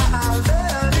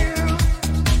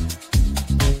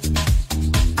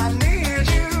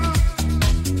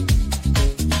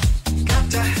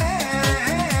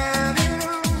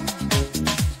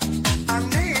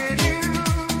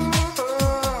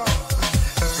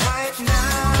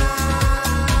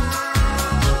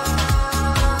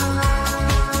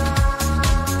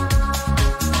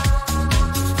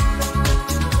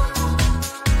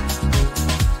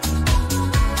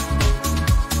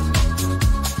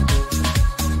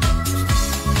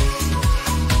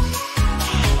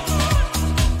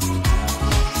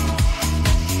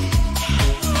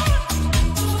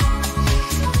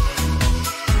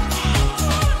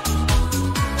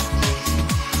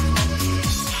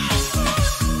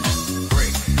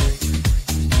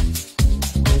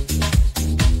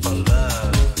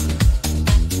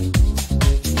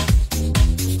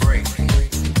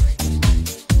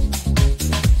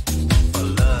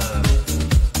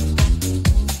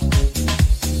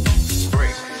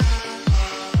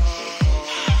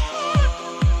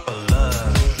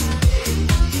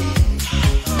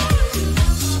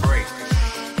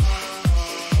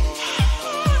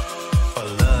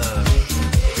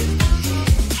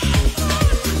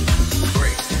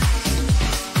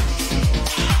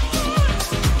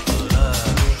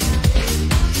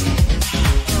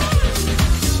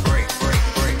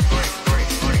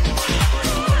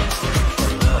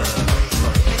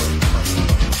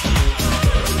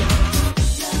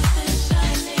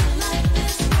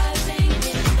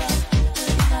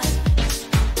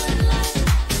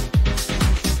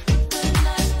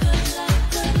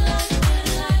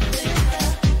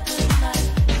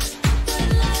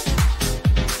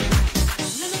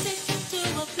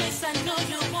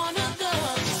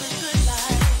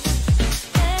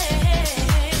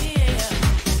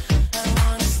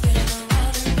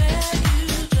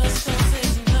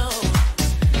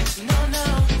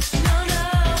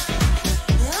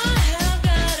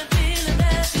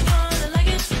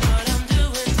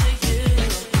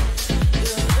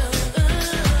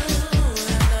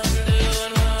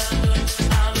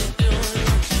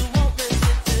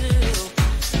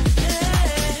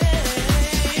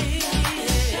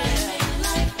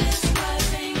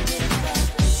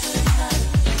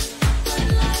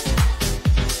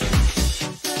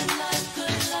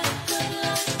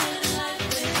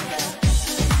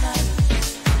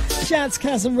 Shouts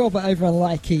Kaz and Robert over on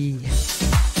Likey.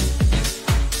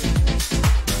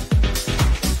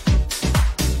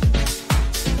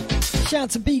 Shout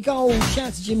to B Gold,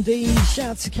 shout to Jim D,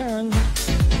 shout to Karen,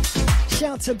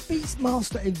 shout to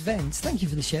Beastmaster Events. Thank you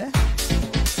for the share.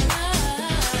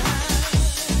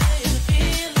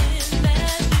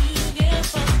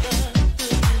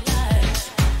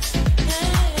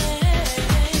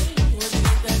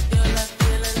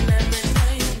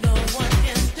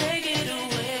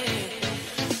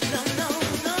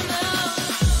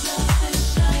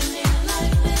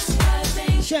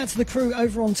 Shout to the crew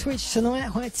over on Twitch tonight.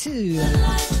 Hi to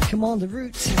Commander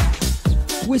Root.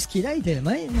 Whiskey, how you doing,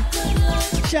 mate?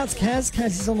 Shout to Kaz.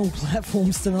 Kaz is on all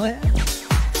platforms tonight.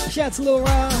 Shout to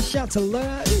Laura. Shout to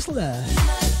Laura. Who's Laura?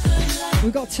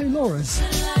 We've got two Lauras.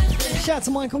 Shout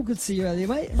to Michael. Good to see you earlier,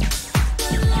 mate.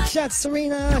 Shout to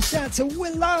Serena. Shout to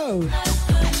Willow.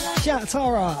 Shout to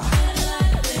Tara.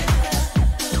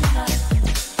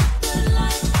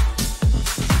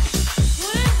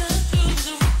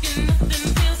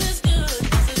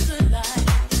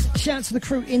 Shout to the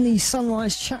crew in the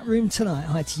Sunrise chat room tonight.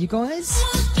 Hi to you guys.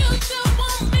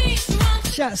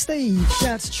 Shout to Steve.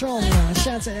 Shout to Tron.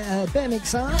 Shout to Bear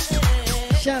Mixer.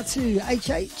 Shout to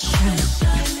HH.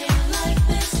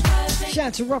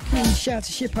 Shout to Rocky. Shout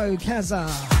to Shippo Kaza.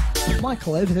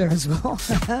 Michael over there as well.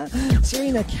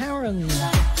 Serena, Karen.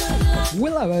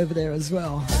 Willow over there as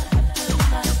well.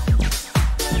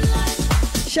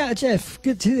 Shout to Jeff.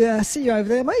 Good to see you over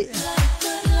there, mate.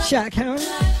 Shout to Karen.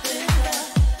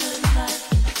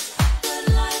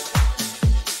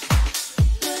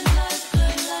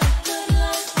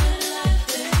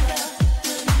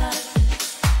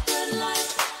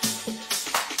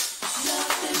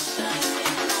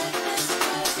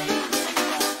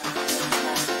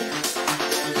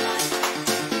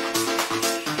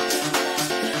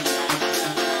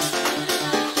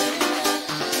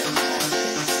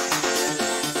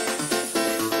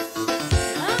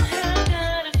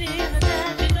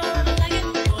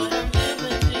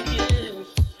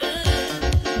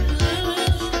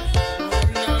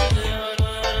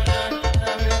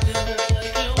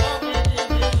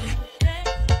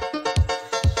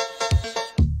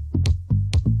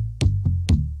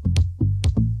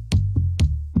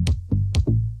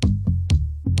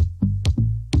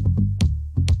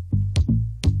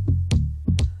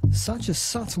 Such a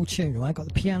subtle tune, right? Got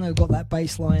the piano, got that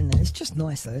bass line. It's just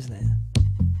nice though, isn't it?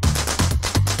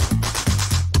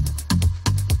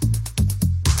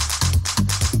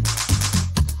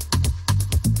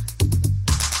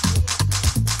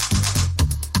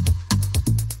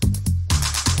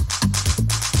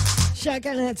 Shout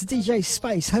going out to DJ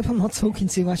Space. Hope I'm not talking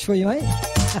too much for you, mate.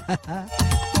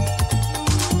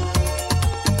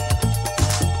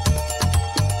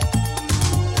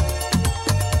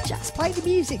 Just play the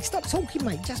music. Stop talking,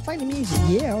 mate. Just play the music.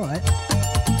 Yeah, all right.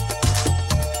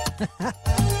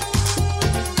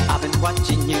 I've been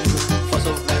watching you for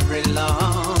so very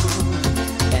long,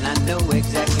 and I know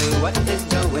exactly what is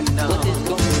going on.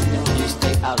 You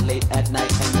stay out late at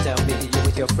night and tell me you're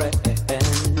with your friends,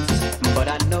 but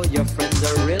I know your friends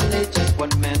are really just one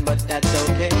man. But that's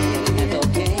okay,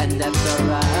 and that's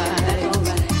alright.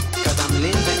 Cause I'm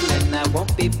leaving and I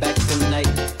won't be back tonight.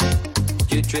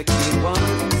 You tricked me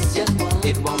once, it won't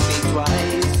be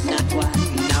twice.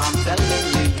 Now I'm telling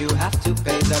you, you have to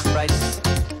pay the price.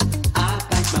 I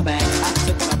packed my bag, I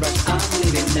took my brush, I'm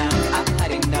leaving now. I'm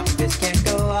hiding up, this can't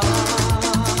go on.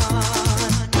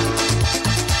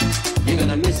 You're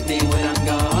gonna miss me when I'm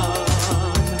gone.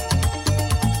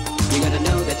 You're gonna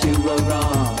know that you were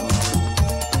wrong.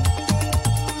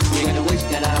 You're gonna wish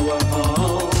that I were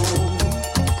home.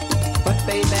 But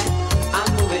baby,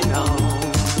 I'm moving on.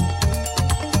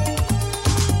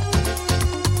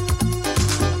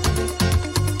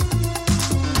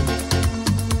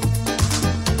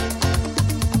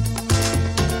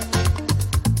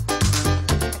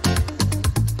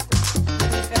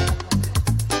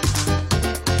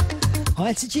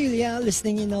 Hi to Julia,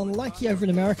 listening in on Likey over in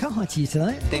America. Hi to you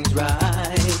tonight. Things right,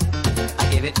 I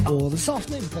give it or this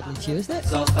afternoon, probably to you, isn't it?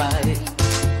 so fight.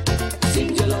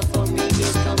 Seems your love for me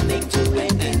is coming to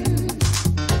an end.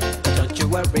 But don't you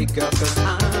worry, girl, cause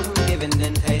I'm giving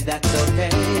in. Hey, that's okay,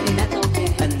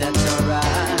 and that's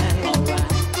alright.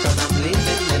 Cause I'm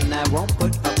leaving and I won't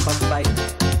put up a fight.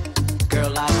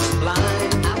 Girl, I was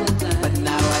blind, but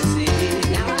now I see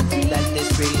that this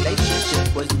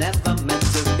relationship was never meant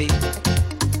to be.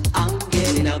 I'm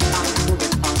getting up, I'm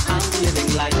moving on, I'm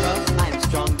living life up. I'm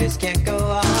strong, this can't go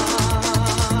on.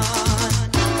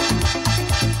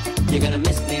 You're gonna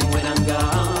miss me when I'm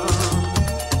gone.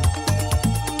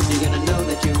 You're gonna know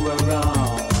that you were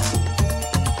wrong.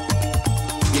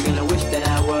 You're gonna wish that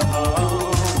I were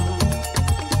home.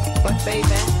 But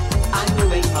baby, I'm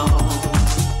moving on.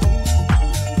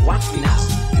 Watch me now.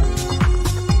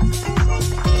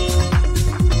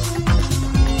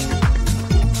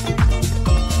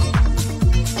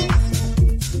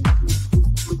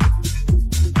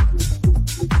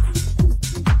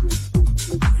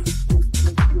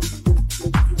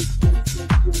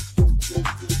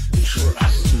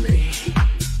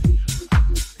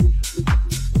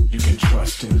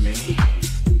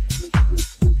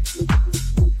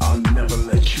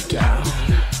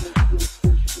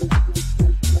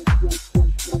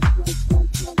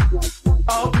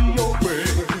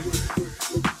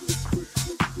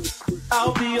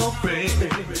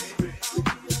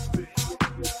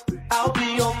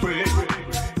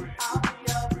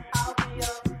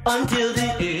 Until the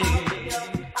end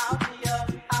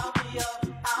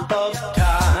of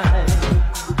time.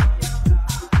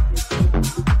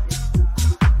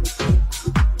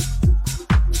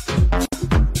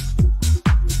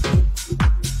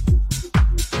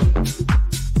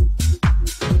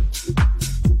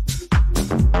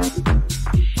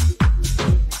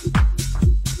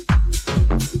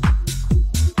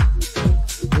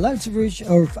 Loads of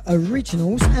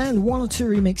originals and one or two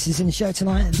remixes in the show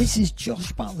tonight. This is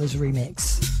Josh Butler's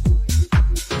remix.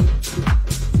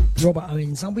 Robert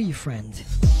Owens, I'll be your friend.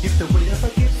 If the way ever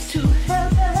gets to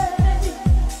heaven,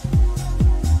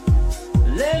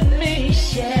 let me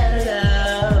share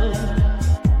love.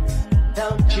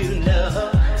 Don't you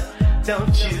know?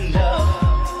 Don't you know?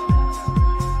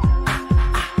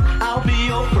 I'll be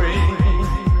your friend.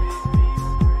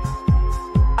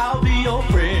 I'll be your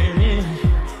friend.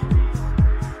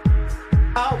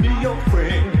 I'll be your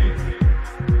friend.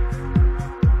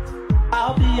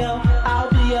 I'll be your, I'll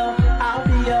be your, I'll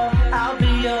be your, I'll be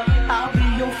your, I'll be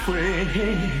your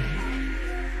friend.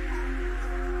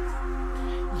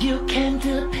 You can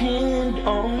depend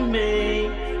on me.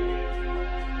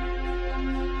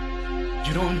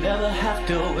 You don't never have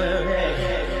to worry.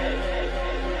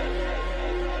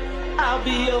 I'll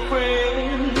be your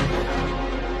friend.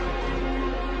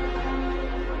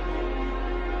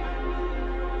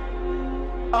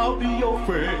 I'll be your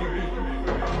friend.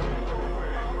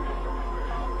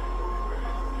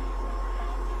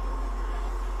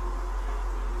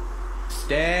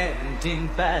 Standing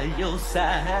by your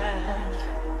side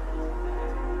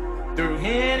through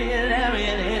any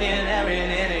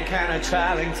kind of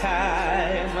trying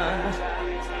time.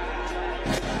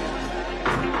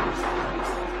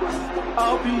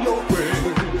 I'll be your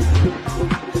friend.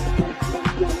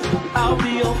 I'll be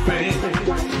your friend.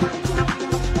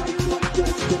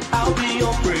 I'll be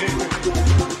your friend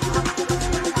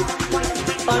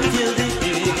until the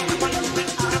end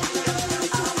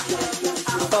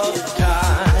of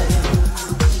time.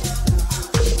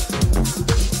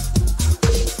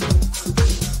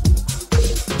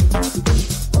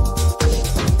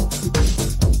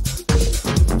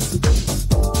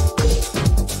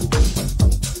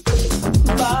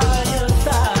 By your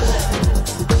side.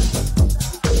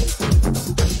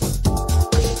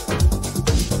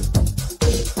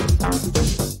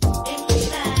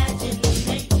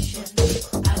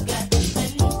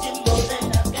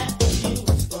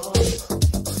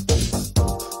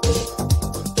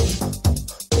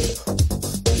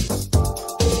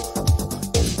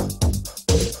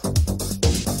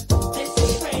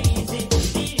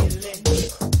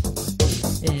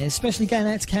 Yeah, especially going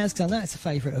out to Kaz, because I know it's a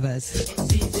favourite of hers.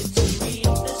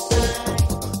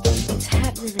 It's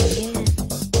happening again.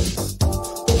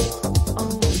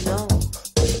 Oh no.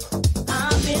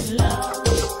 I'm in love.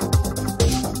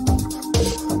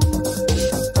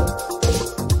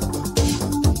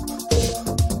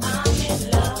 I'm in love. I'm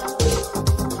in love.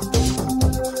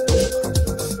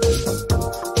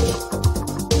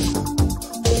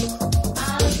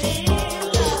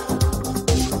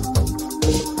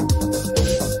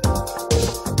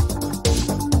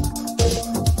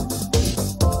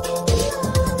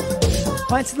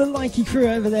 Hi to the Likey crew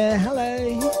over there.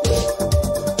 Hello.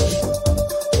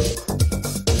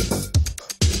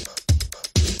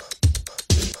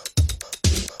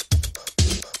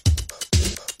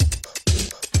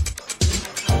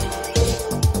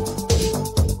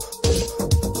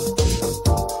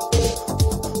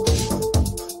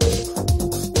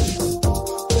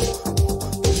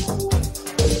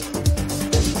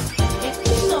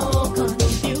 It's so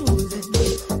confusing.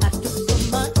 I do so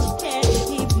much, can't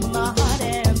keep my heart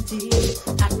empty.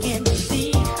 I can't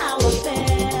see how I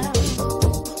feel.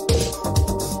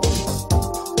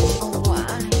 Oh,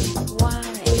 why?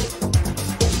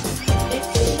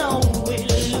 It's no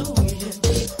illusion.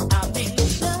 I'm in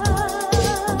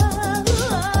love.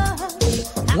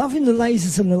 Loving the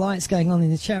lasers and the lights going on in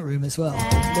the chat room as well.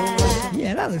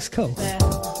 Yeah, that looks cool.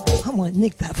 I might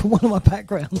nick that for one of my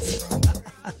backgrounds.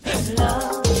 I'm in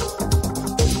love.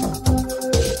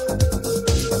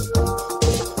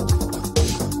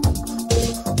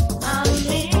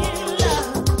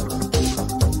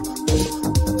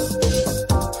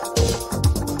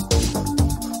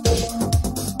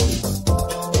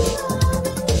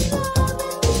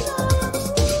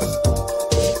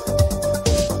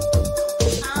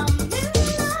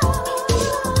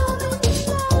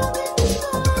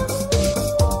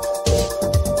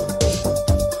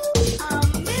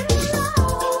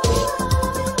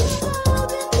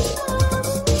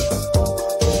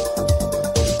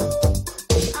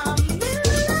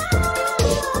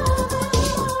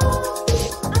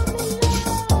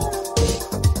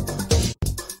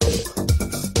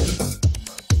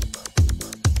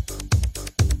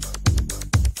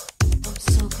 I'm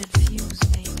so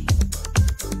confused, baby.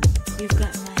 You've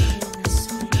got my head in a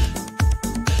swing.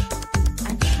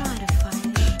 I try to fight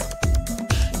it,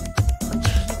 but you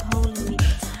keep holding me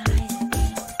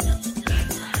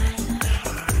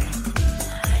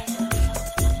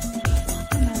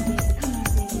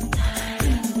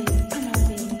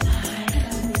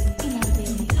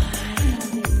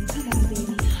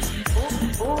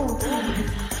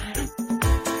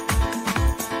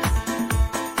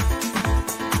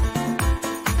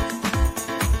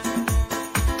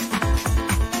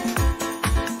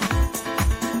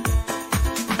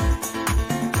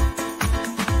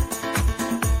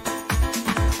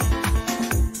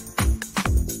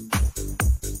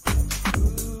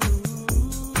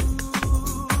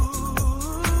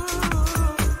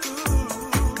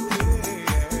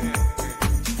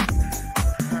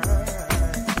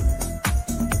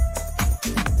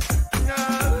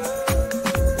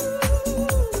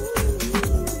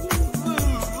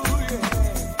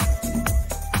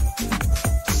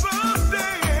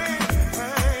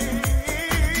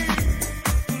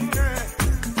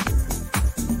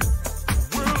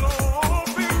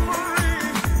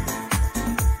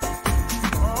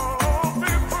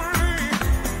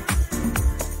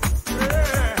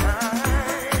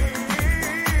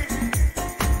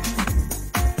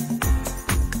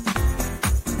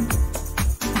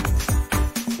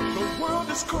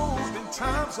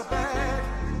times are bad.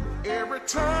 Every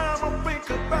time I think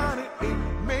about it, it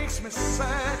makes makes me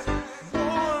sad.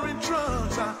 War and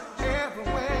drugs are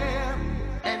everywhere,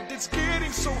 and it's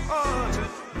getting so hard to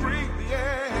breathe the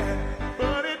air.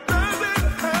 But it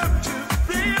doesn't have to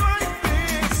be like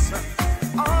this.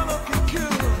 All of can cure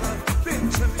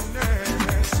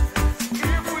bitterness.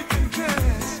 If we can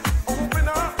just open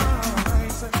our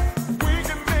eyes, we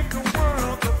can make the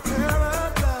world a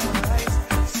paradise.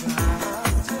 Someday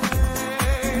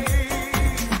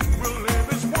we'll live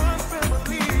as one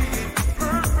family,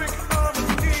 perfect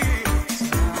harmony.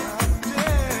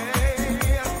 Someday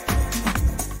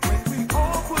when we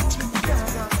all put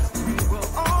together, we will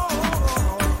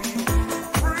all be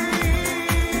free.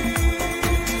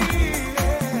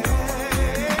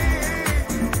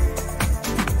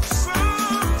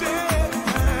 Someday,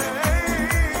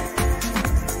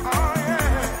 oh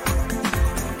yeah,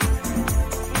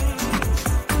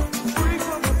 free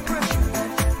from oppression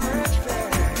and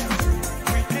prejudice.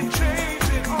 We can change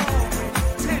it all with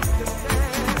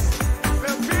tenderness.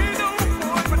 There'll be no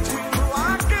more between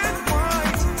black and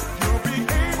white. You'll be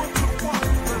able to walk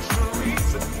the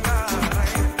streets at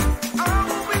night. I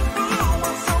will be blue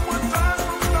when someone dies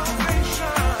from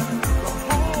starvation. The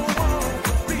whole world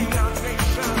will be our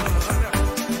nation.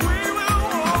 We will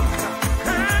walk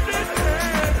hand in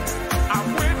hand. I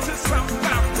went to South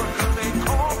Africa, they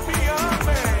called me a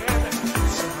man.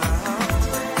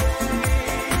 Someday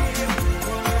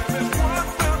we'll live as one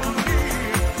family,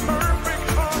 perfect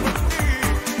harmony.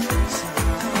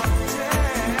 Someday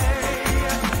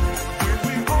when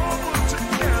we all put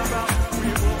together, we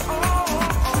will all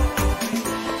be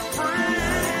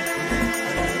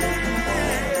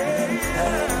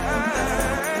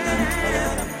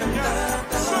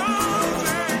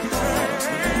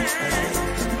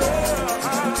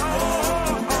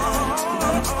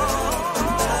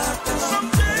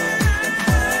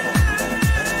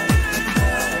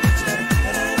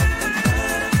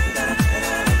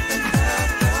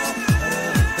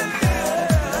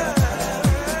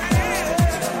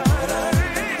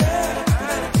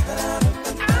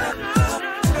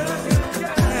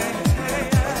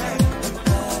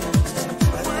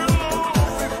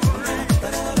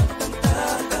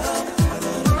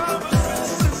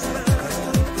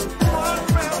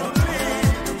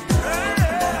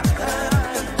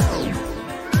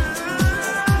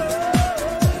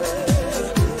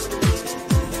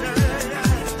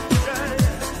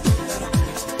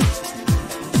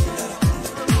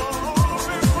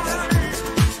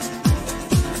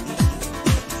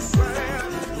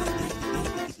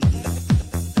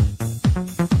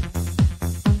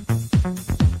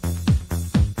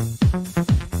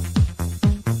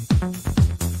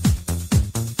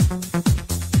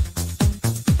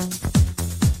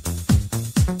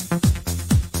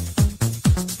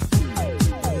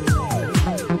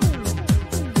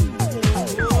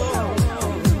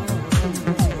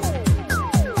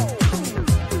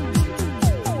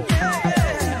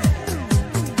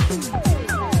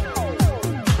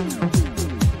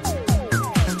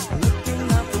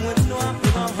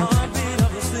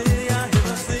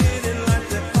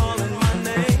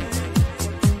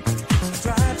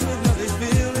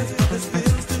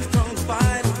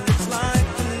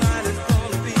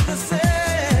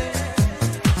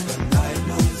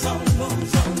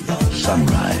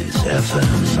Sunrise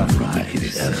FM,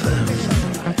 Sunrise FM.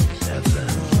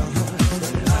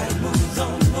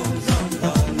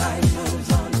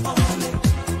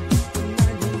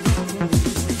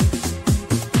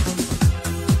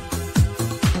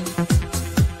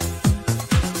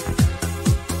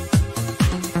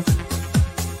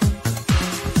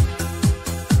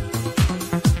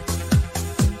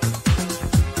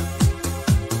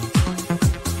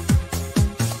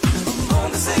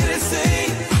 On the city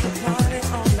scene, party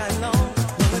all night long.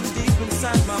 Going deep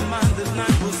inside my mind, there's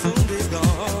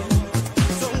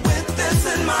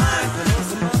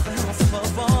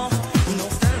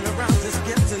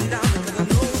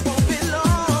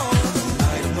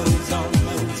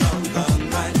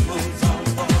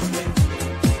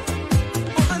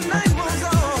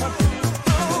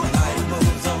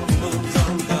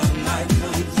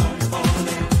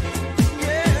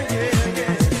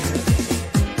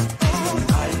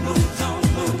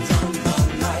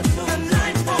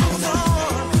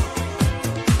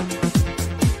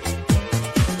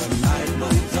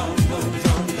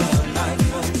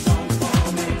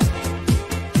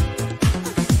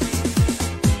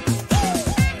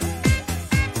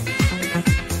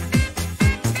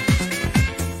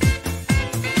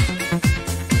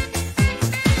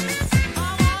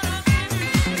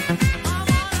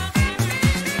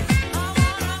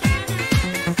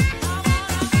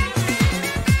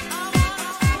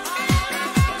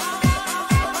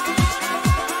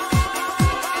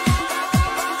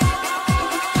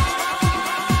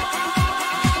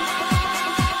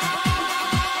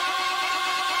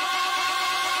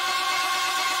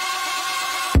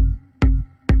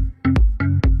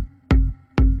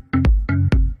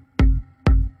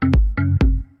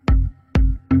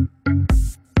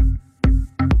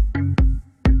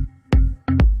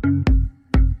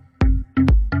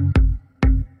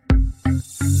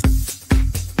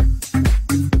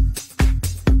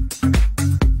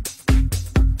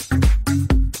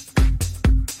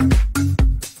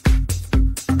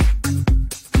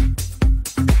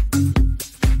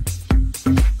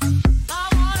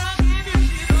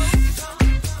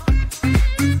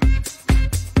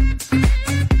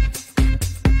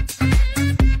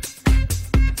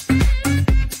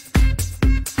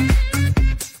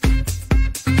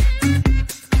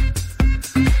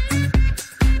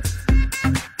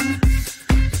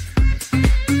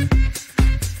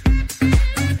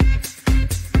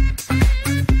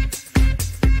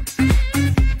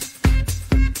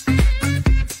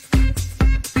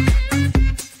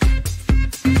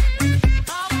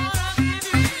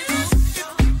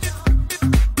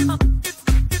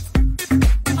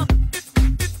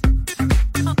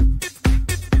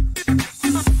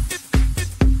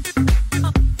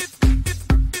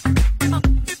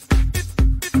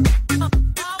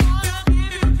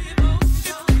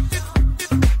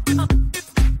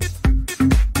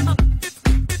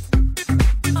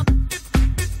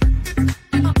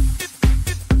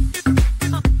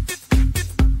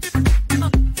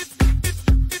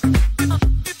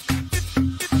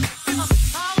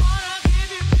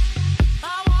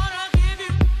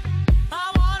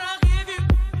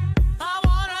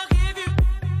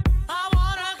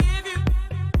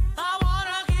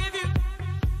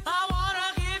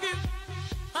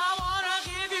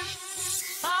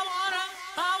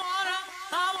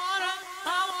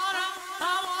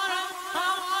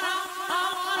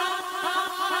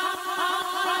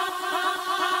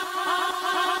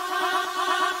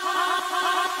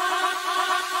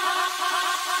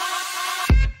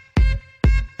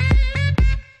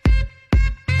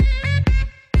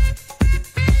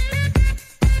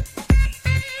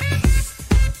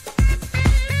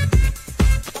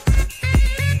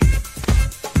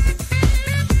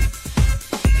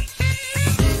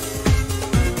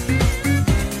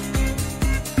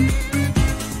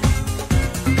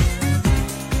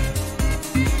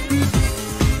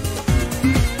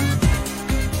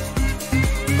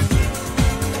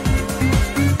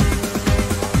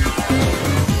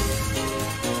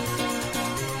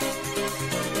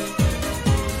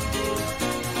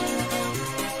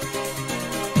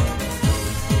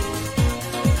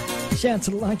Shout out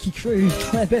to the Likey crew.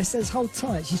 Claire Best says, hold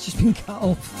tight, she's just been cut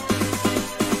off.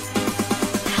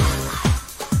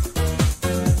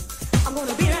 I'm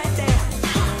gonna be right there.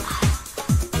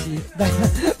 See,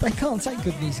 they can't take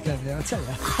good music over there, I tell you.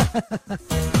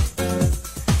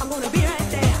 I'm gonna be right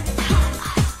there.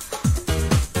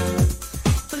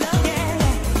 For love, yeah.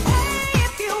 Hey,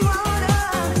 if you wanna,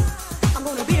 I'm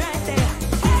gonna be right there.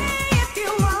 Hey, if you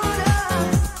wanna,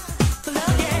 for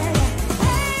love, yeah.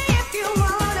 Hey, if you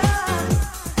wanna,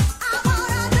 I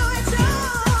wanna do it too,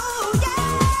 yeah,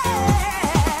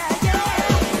 yeah.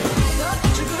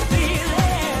 Such a good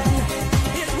feeling,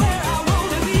 it's where I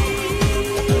wanna be,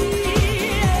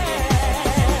 yeah.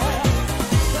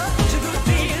 Such a good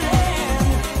feeling,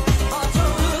 a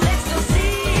total ecstasy.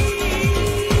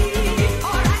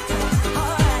 Alright,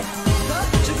 alright.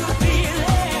 Such a good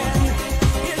feeling,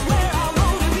 it's where I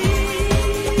wanna be,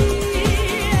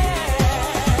 yeah.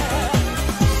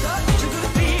 Such a good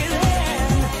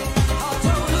feeling, a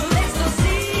total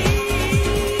ecstasy.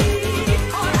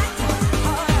 Alright,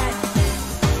 alright.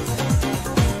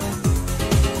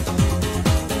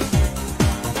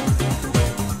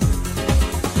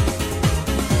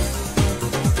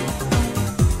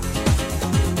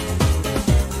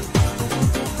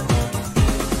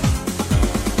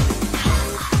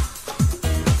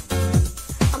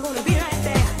 I'm gonna be right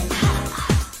there.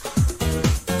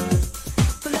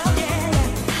 For love, yeah.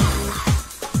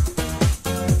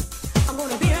 I'm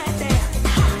gonna be right there.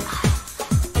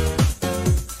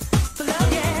 For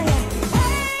love, yeah.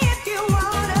 Hey, if you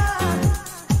wanna,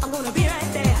 I'm gonna be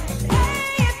right there. Hey,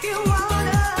 if you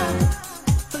wanna,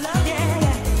 for love,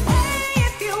 yeah. Hey,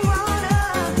 if you wanna,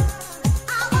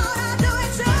 I wanna do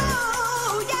it too,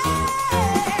 yeah,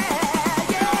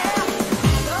 yeah.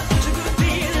 Such a good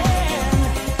feeling,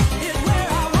 it's where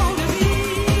I wanna be,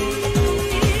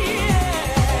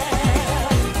 yeah.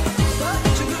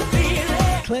 Such a good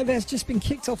feeling. Claire Best just been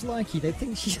kicked off Likey. They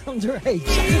think she's underage.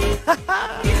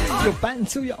 You're banned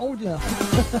until you're old enough.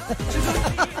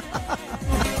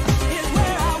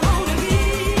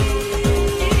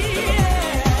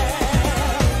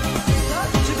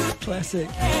 Classic.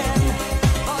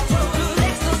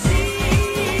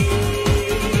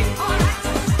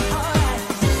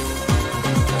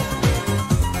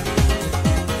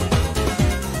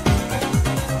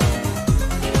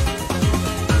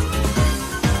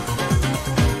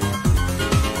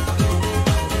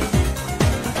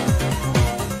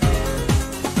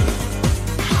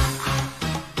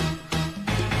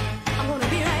 I'm gonna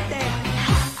be right there.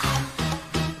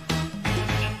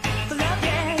 For love,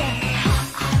 yeah.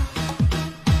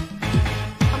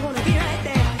 I'm gonna be right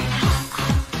there.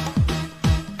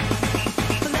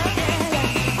 For love, yeah.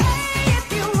 Hey, if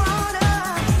you wanna,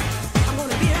 I'm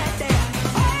gonna be right there.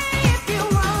 Hey, if you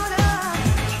wanna,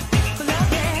 for love,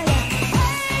 yeah.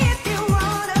 Hey, if you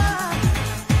wanna,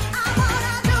 I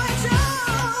wanna do it too,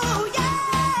 yeah,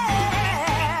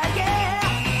 yeah.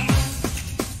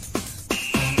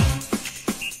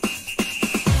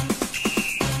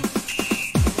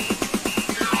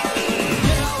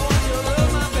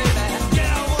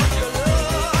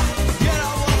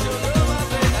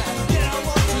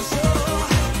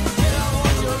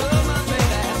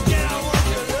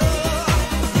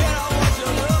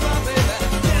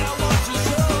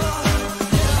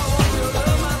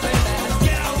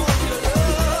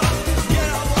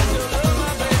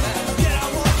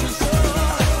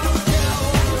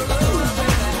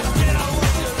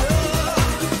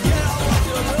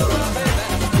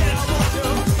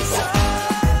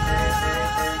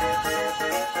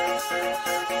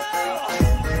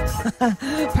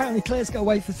 Apparently Claire's got to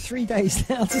wait for 3 days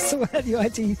now to sort out the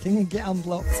ID thing and get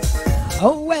unblocked.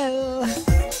 Oh well.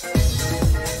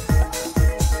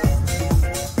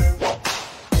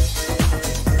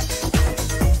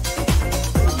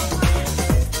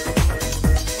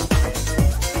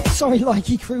 Sorry,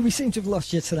 Likey crew, we seem to have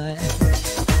lost you tonight.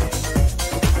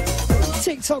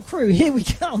 TikTok crew, here we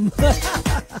come.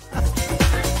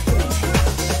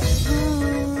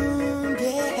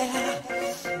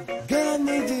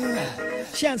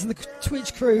 Shout out to the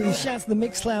Twitch crew, shout out to the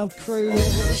Mixcloud crew,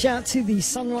 shout out to the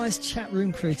Sunrise chat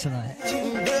room crew tonight. Now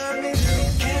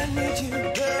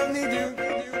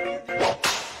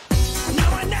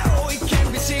I know it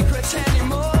can't be secrets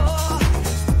anymore.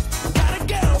 Got a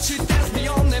girl, she tells me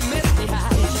on the misty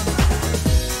high.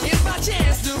 It's my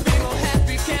chance to be more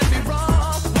happy, can't be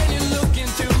wrong. When you look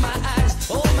into my eyes,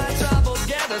 all my troubles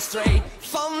gather straight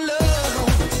from love.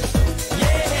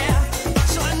 Yeah,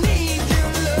 so I need your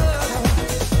love.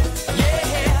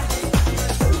 Yeah,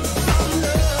 from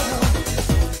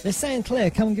love. They're saying,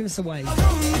 Claire, come and give us a wave. I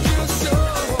want you so.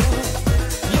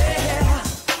 Yeah.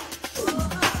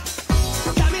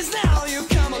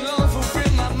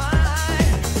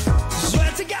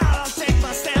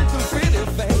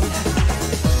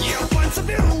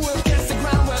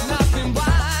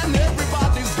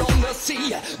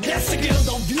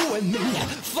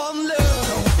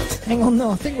 Hang on,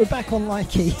 no, I think we're back on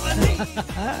Likey.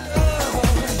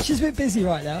 She's a bit busy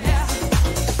right now.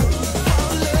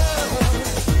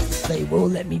 They will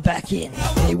let me back in.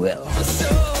 They will.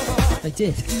 They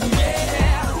did.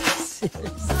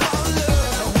 Seriously.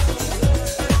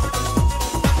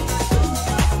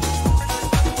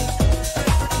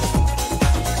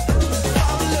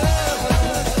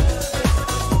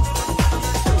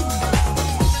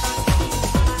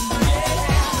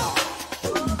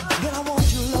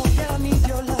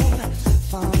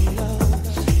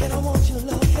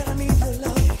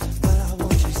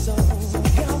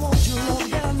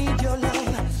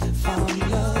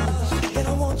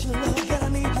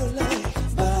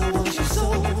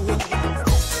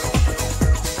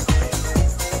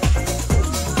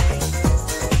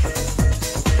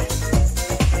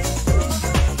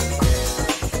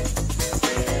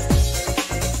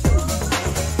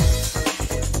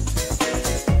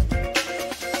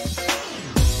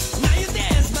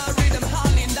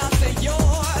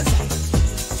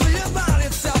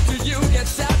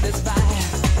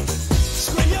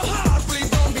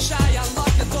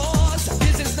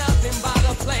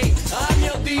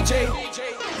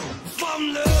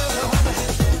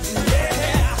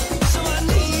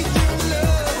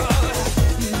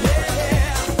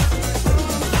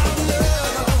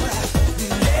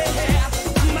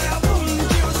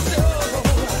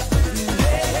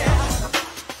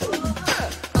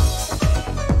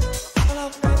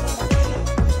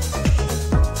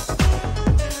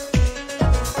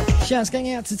 Shouts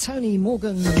going out to Tony,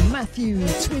 Morgan, Matthew,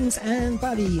 Twins and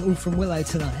Buddy, all from Willow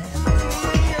tonight.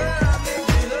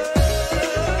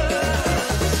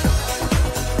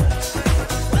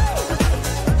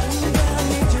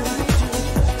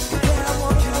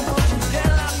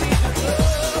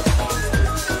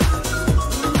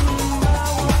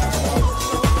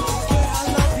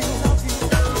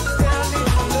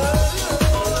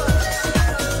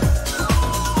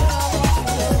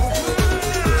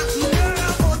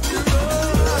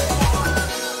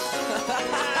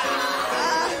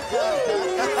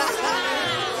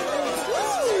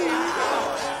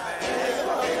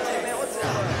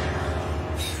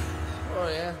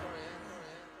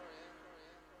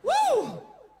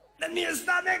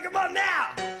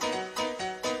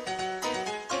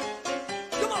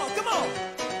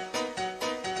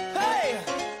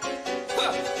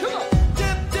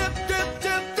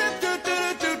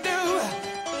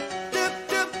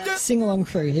 Sing along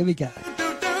through, here we go.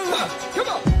 Come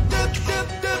on.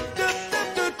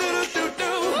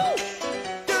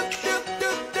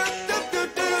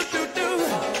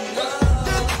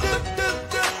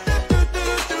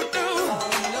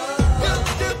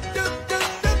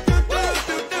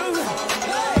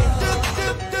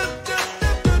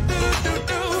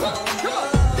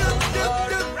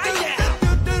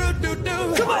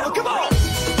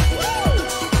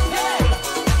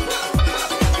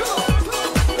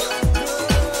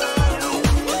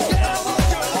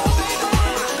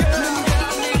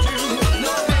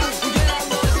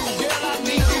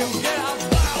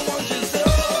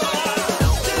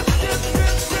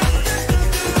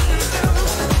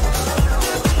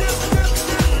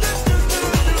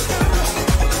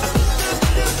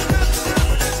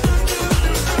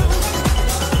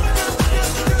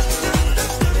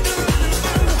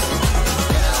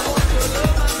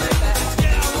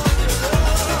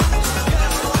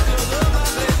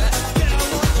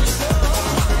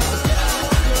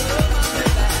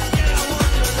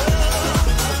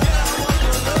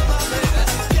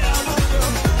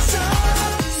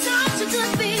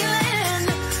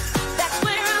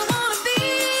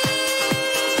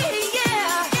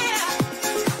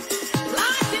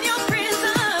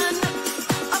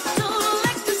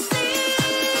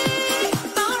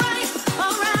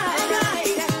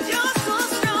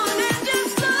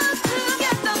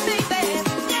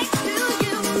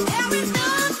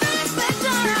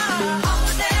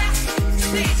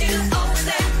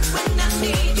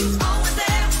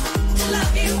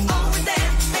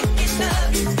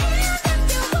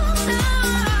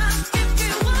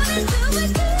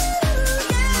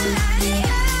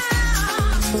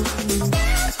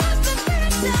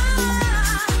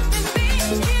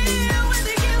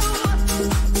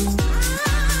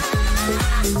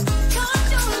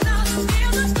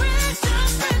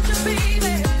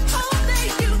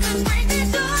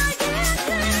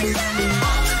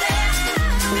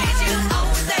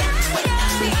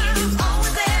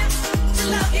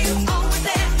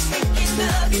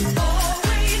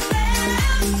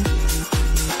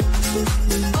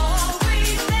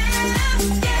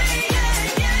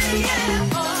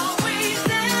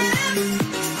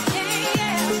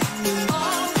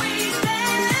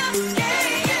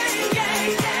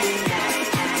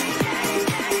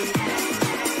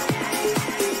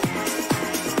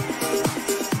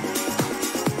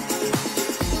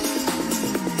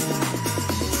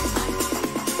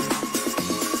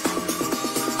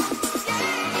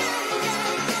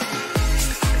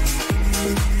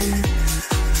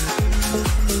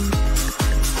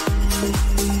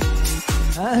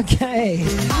 Okay.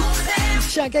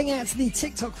 Shout going out to the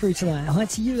TikTok crew tonight. Hi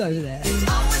to you over there.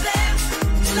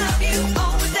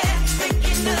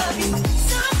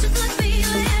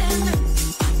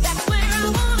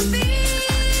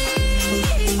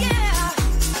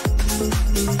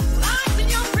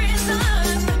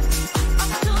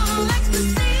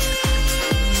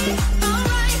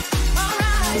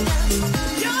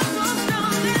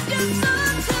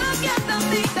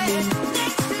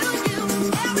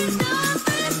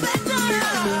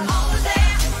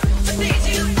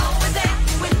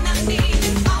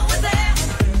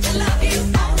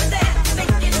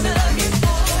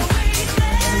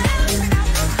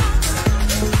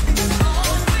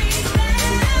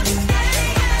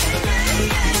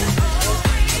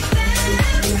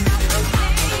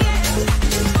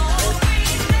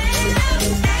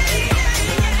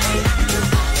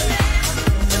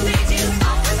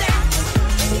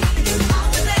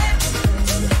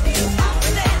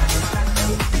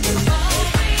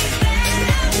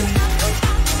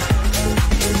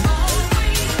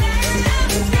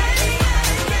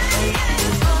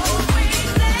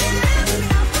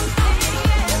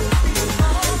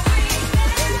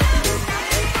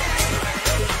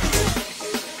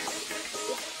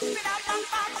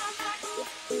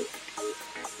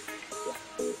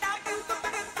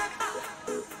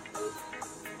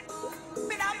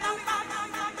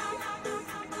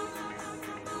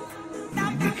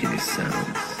 Wickedest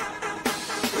sounds.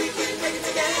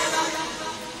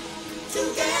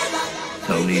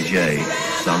 Tony J,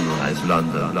 Sunrise,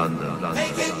 London, London,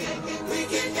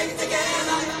 London.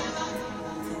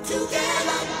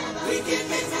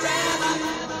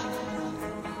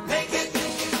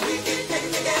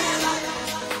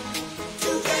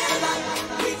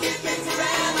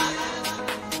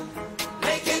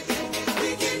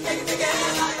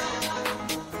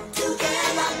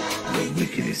 The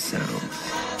wickedest sounds.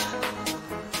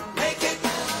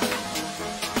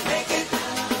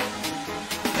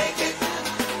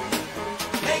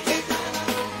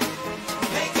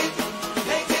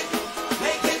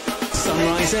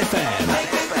 Sunrise FM.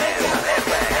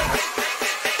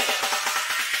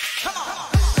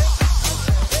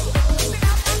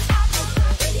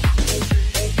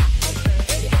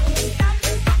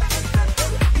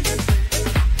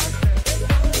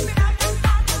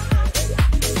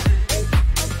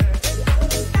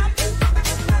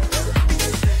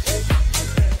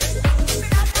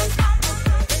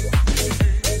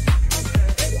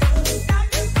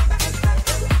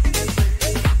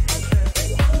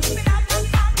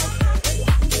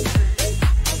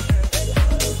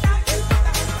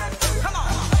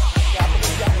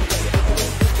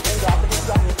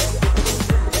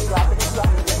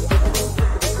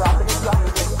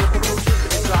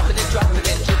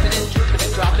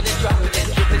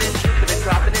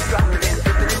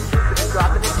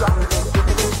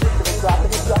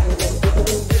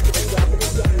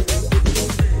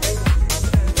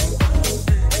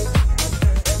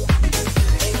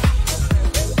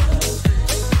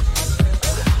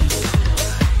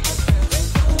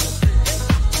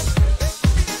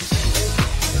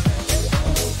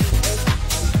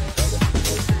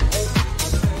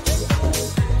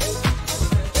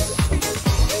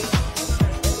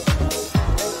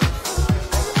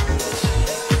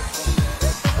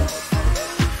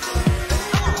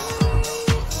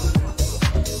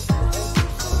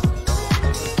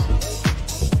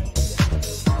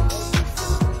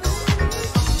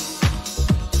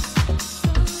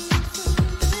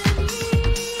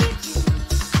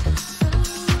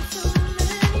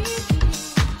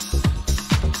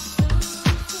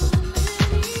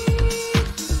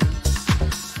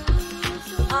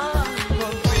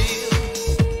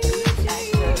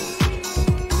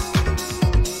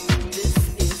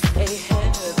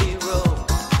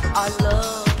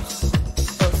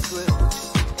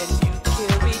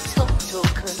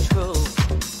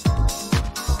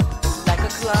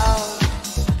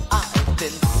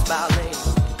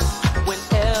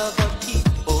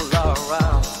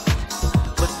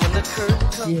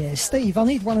 Yeah, Steve, I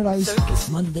need one of those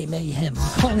Monday Mayhem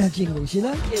kind of jingles, you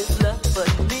know?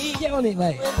 Get on it,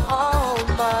 mate. We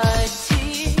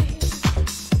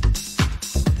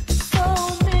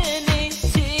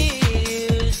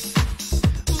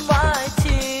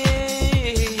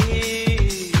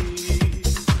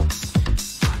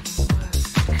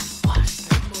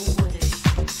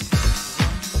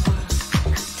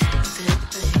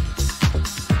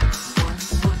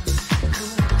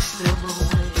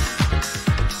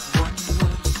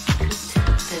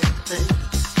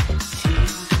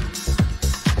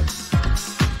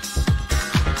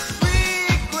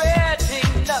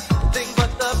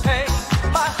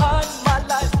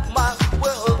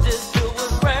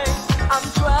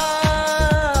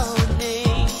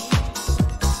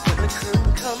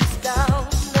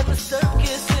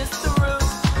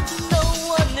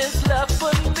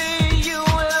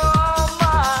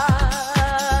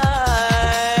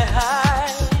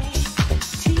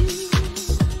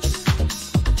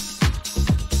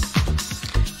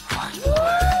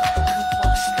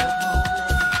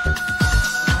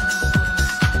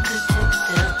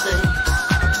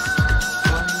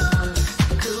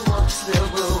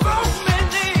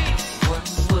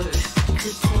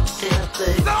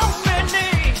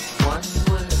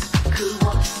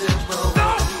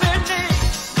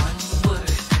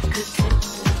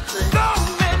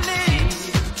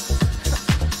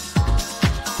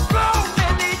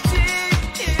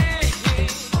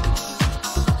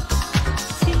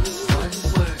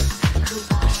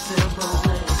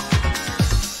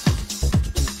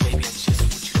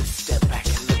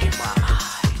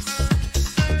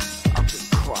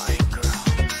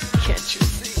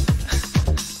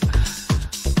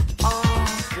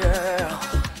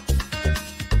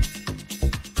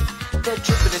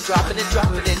dripping and dropping and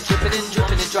dropping and dripping and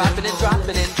dripping and dropping and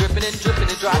dropping and dripping and dripping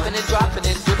and dropping and dropping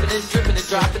and dripping and dripping and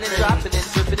dropping and dropping and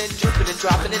dripping and dripping and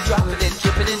dropping and dropping and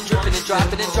dripping and dripping and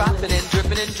dropping and dropping and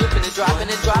dripping and dripping and dropping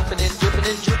and dropping and dripping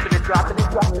and dripping and dropping and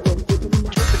dropping and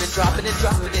dripping and dropping and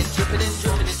dropping and dripping and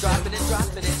dripping and dropping and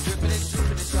dropping and dripping and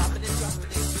dripping and dropping and dropping.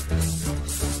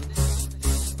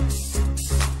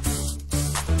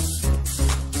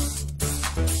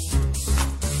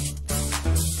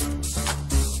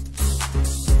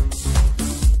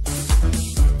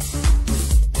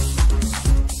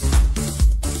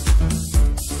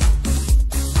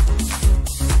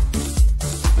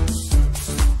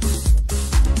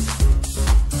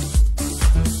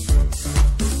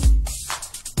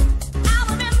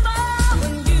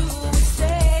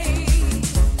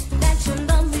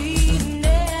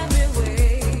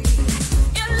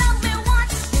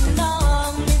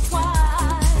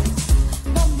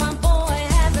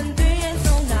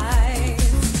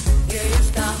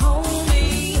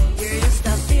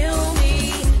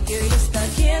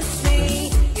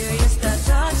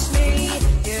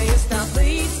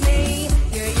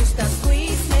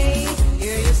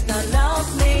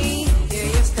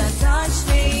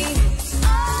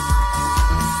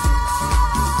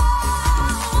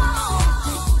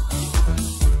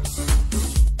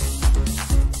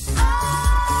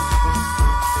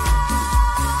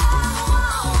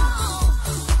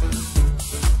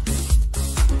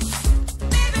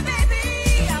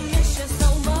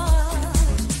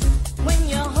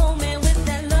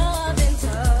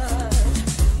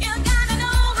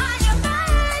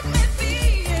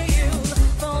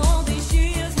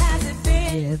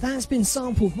 Been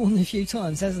sampled more than a few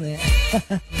times, hasn't it?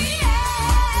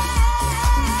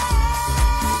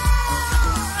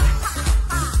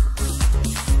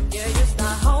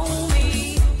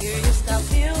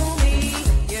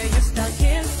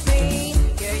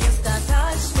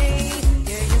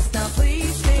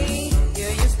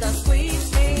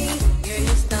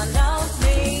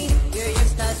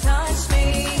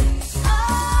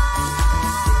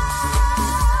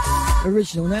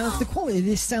 Original. Now, the quality of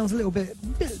this sounds a little bit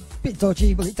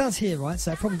dodgy, but it does here, right?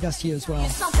 So it probably does to you as well.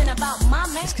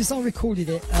 It's because I recorded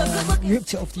it,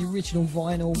 ripped it off the original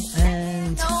vinyl,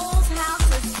 and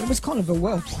it was kind of a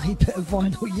well-played bit of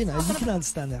vinyl, you know, you can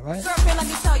understand that, right? Girlfriend, let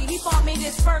me tell you, he bought me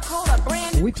this fur coat, a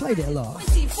brand We played it a lot.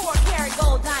 24-karat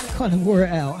gold diamond. Kind of wore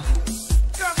it out.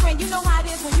 Girlfriend, you know how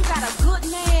it is when you got a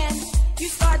good man. You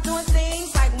start doing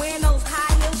things like wearing those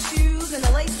high-heel shoes and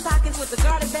the lace stockings with the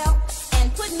garter belt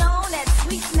and putting on that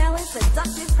sweet-smelling,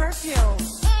 seductive perfume.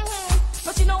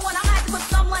 But you know what? I'm gonna have to put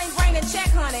some lame brain in check,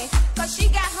 honey, cause she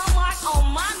got her mark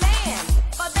on my man.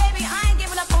 But baby, I ain't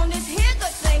giving up on this here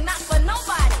good thing, not for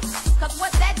nobody. Cause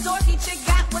what that dorky chick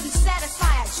got wouldn't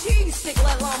satisfy a cheese stick,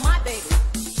 let alone my baby.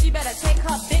 She better take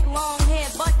her big long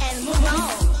head butt and move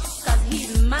on, cause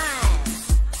he's mine,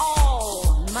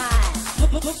 all mine.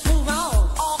 Move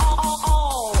on,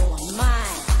 all mine.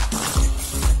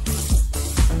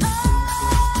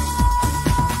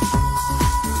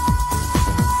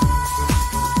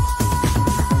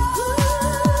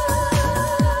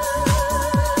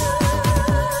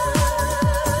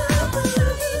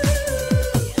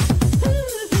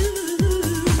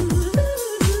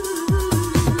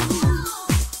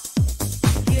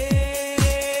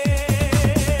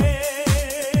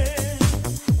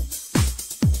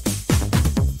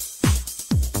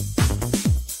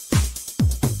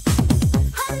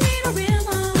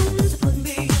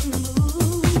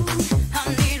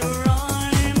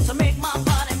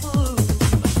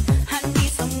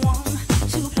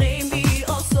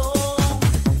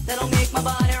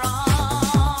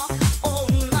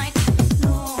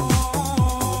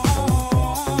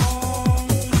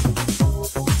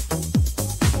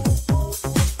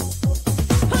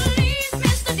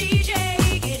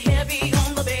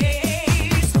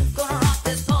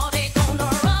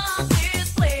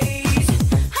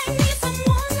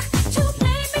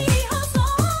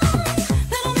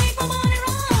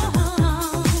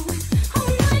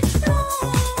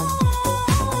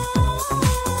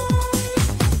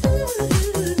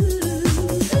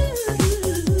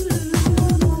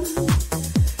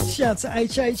 Shout to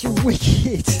HH and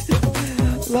Wicked.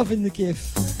 Loving the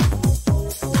gif.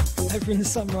 Over in the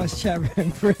Sunrise chat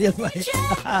room. Brilliant, mate.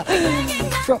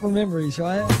 Proper memories,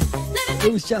 right?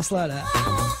 It was just like that.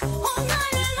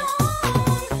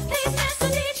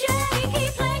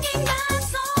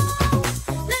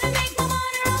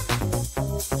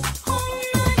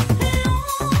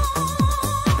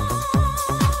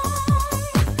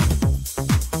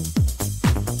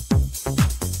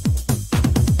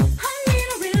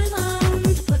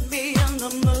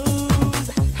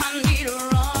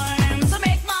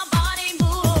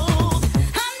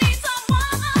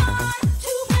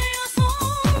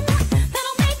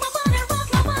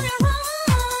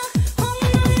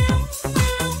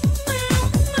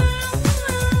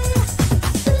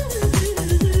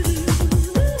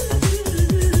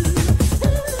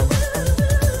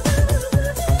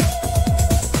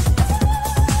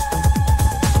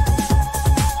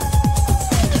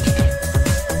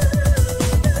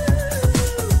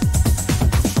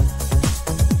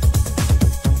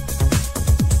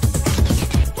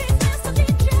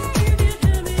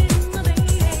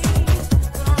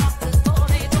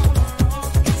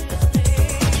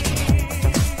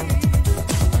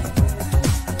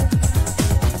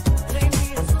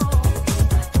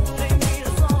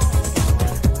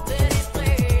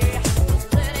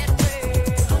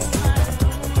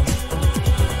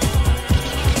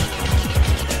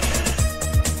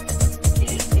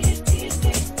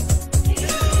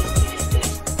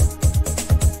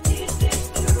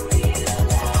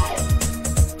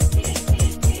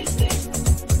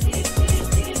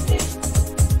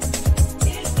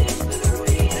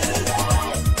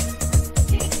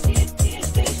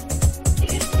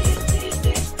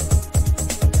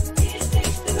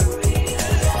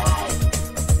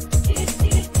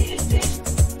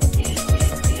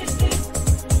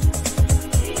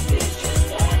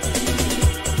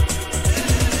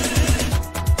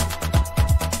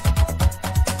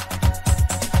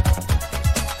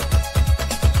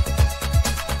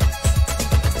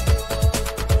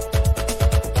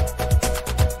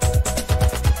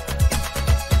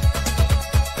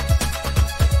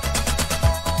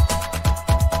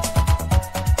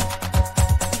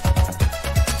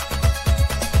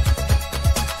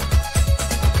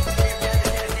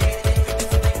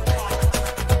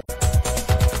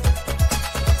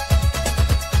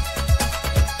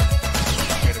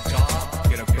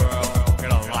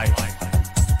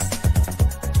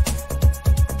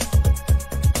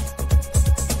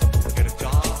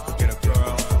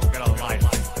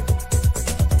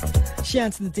 Shout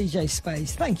out to the DJ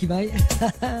Space. Thank you, mate.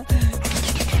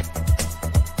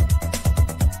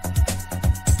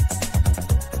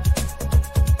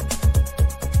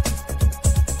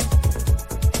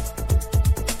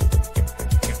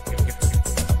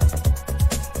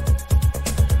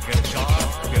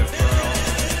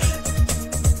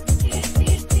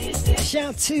 Shout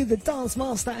out to the Dance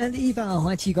Master and Eval.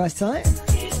 Hi to you guys tonight.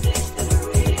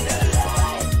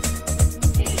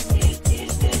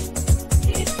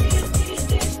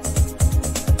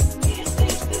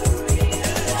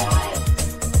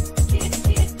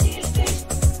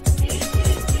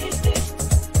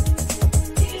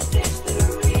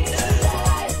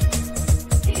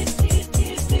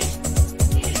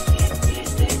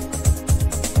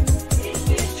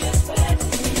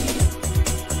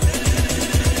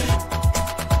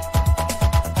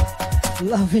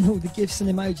 Loving all the gifs and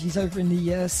emojis over in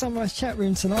the Sunrise chat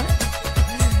room tonight.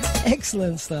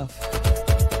 Excellent stuff.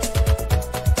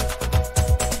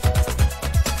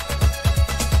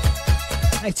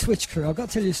 Hey Twitch crew, I've got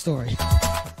to tell you a story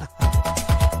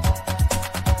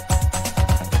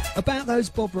about those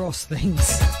Bob Ross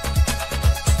things.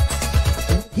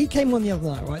 He came on the other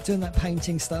night, right, doing that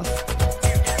painting stuff.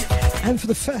 And for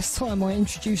the first time I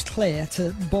introduced Claire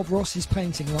to Bob Ross's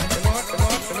painting, right?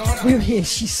 We were here,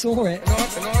 she saw it.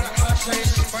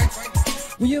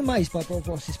 Were you amazed by Bob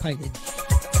Ross's painting?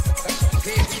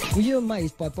 Were you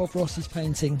amazed by Bob Ross's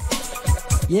painting?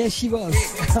 Yeah, she was.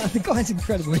 The guy's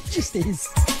incredible, he just is.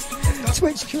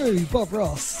 Twitch crew, Bob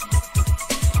Ross.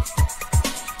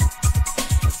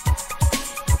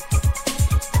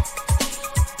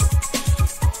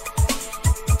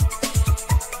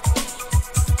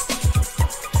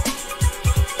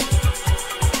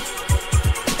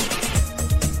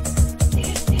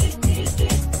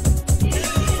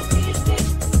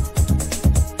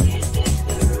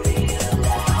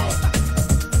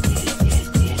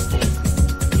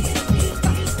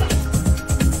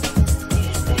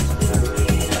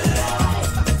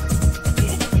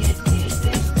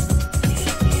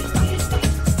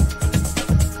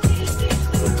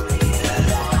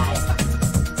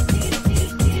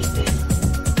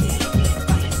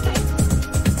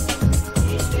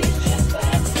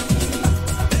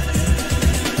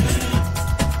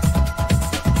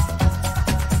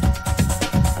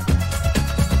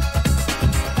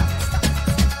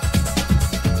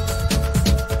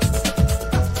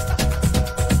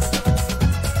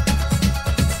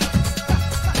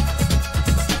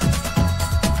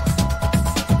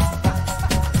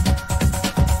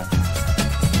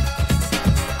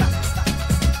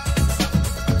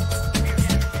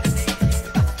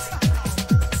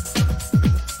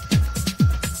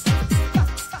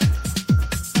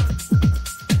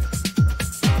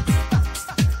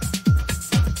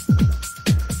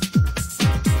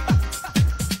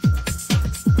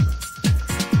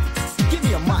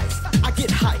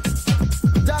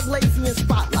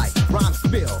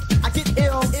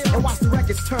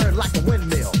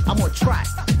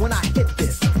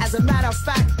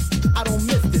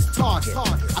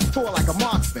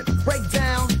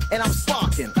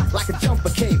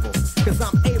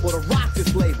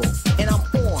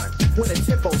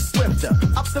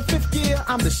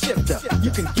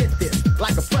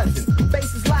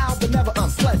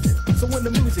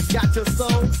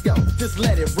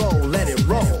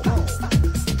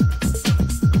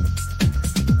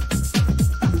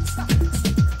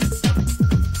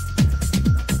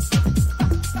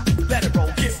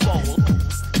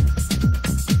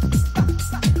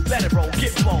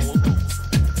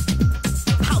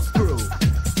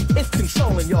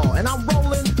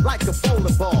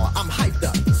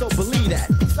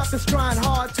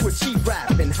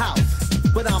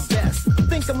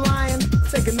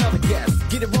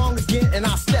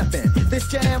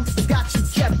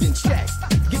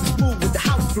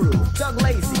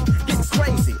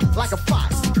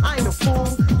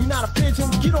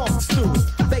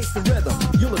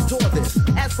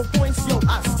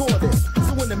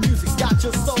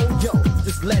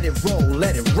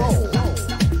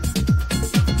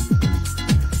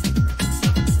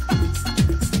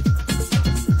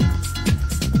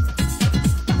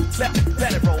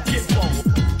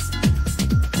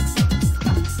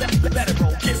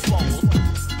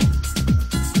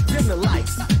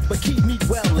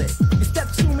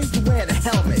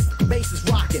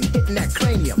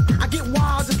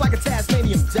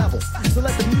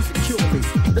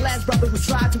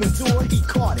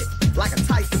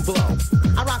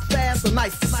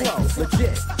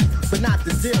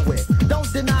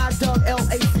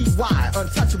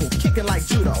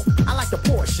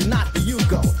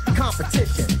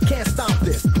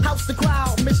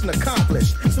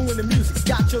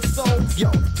 Yo,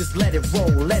 just let it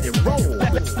roll, let it roll.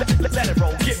 Let it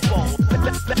roll, get bold.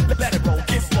 Let it roll,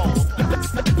 get bold.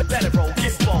 Let it roll,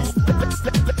 get bold.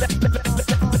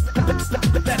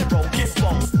 Let it roll, get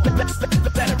bold.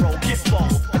 Let it roll, get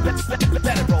bold.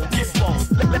 Let it roll, get bold.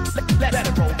 Let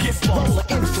it roll, get bold. Roll the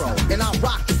intro, and I'll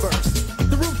rock the verse.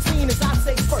 The routine is I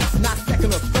say first, not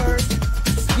second or third.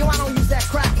 Yo, I don't use that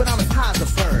crack, but I'm as high as a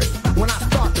bird. When I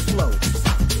start to flow,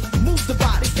 move the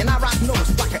body, and I rock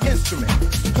notes like an instrument.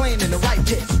 Playing in the right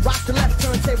pitch, rock the left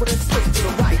turntable, then switch to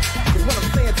the right. Is what I'm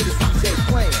saying to the DJ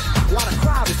playing, while the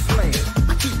crowd is playing.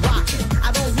 I keep rocking,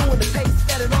 I don't ruin the pace,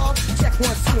 set it off. Check 1,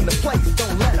 2 in the place,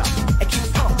 don't let up, and keep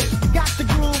pumping. Got the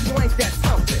groove, you ain't that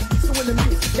something. So when the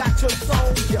music got your soul,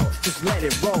 yo, just let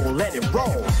it roll, let it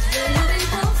roll.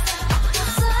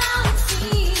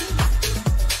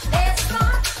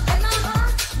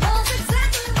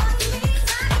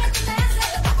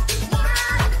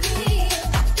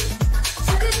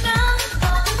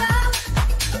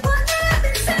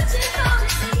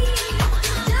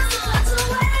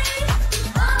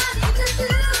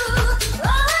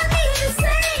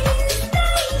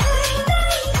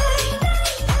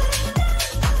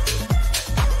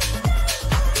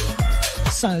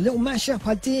 So, a little mashup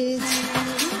I did.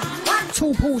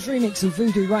 Tall Paul's remix of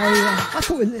Voodoo Ray. I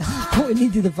thought it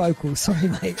needed the vocals. Sorry,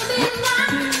 mate.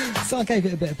 So I gave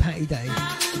it a bit of Patty Day.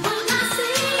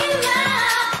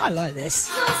 I like this.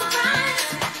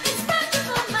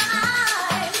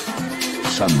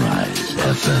 Sunrise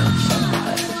FM,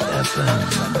 Sunrise FM,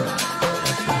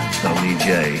 Tony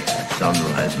J,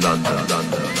 Sunrise London, London,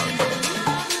 London.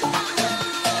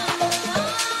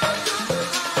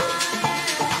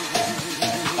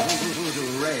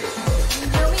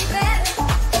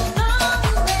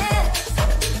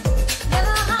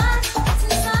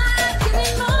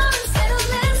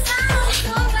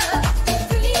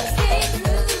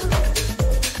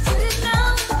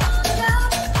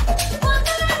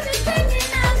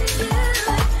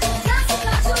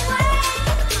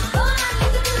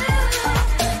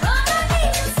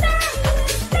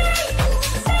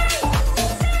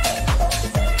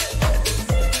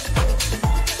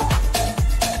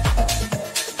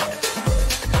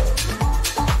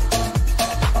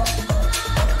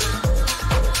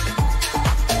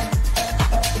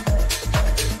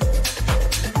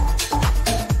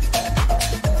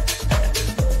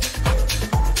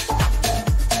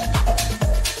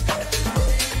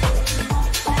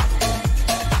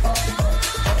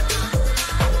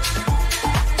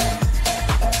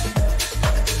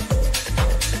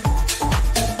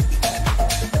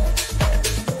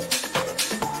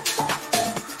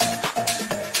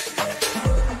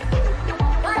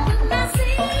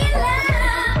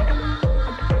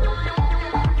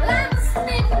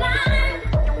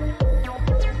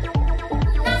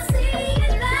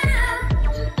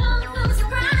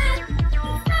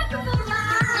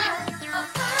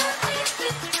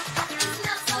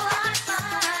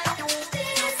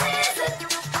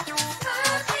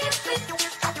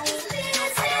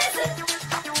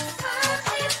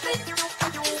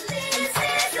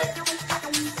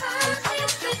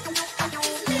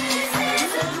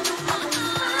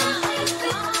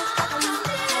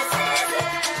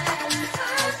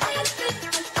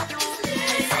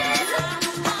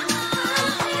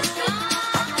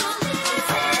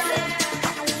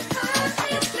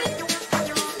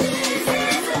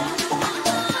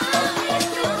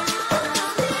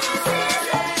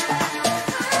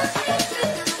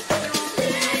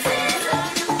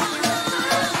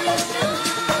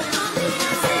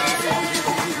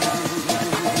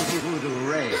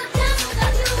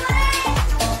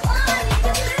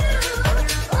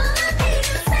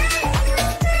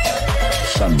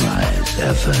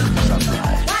 FM,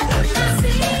 Sunrise FM.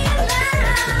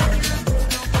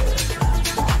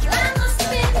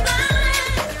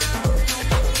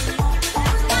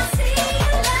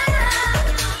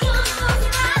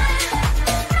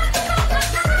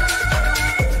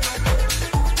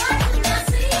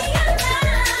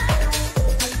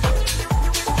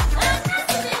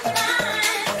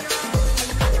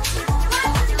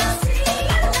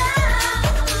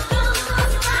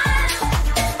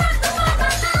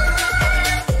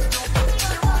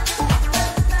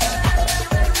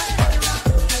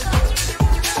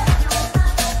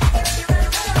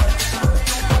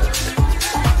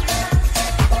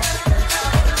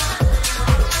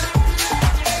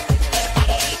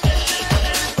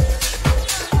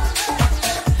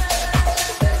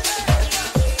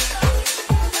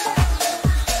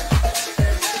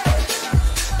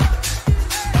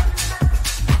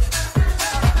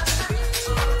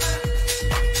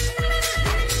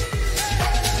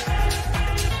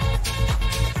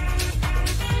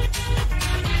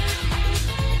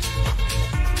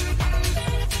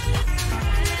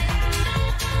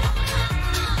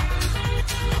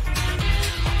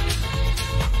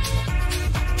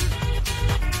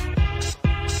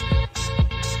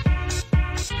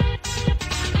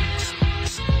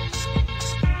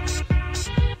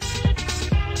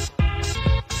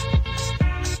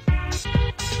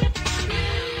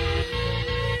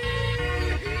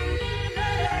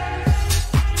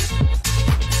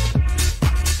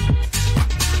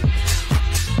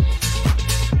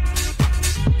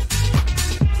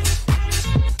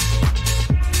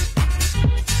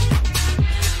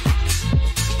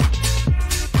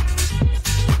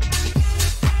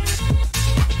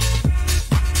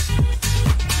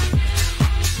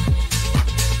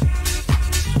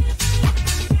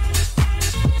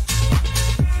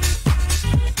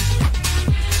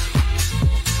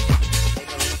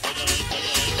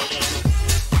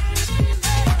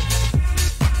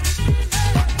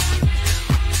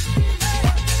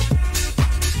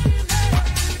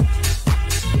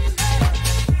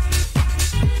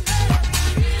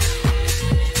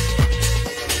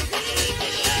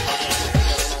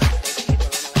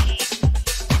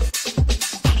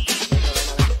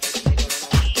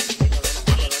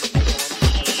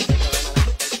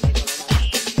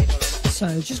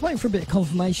 So, just waiting for a bit of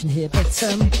confirmation here, but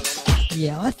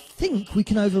yeah, I think we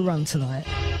can overrun tonight.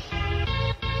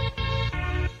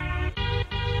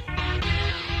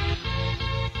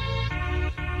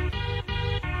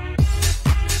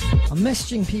 I'm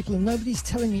messaging people and nobody's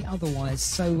telling me otherwise,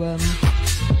 so I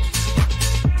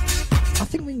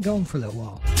think we can go on for a little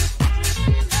while.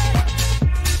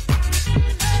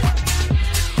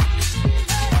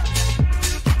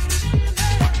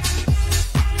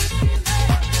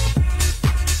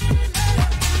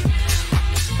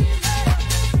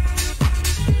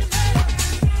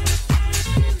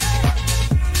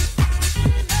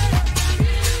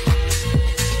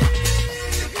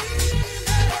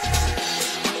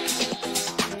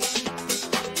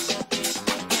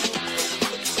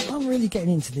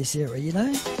 Getting into this era, you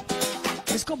know,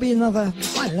 there's got to be another,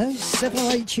 I don't know, 7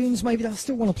 or 8 tunes maybe that I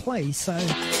still want to play, so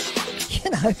you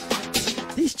know,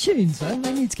 these tunes, man,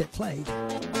 they need to get played.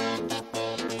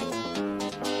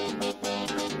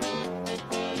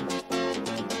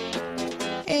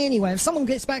 Anyway, if someone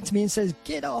gets back to me and says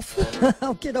get off,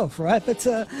 I'll get off, right? But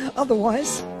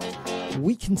otherwise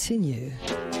we continue.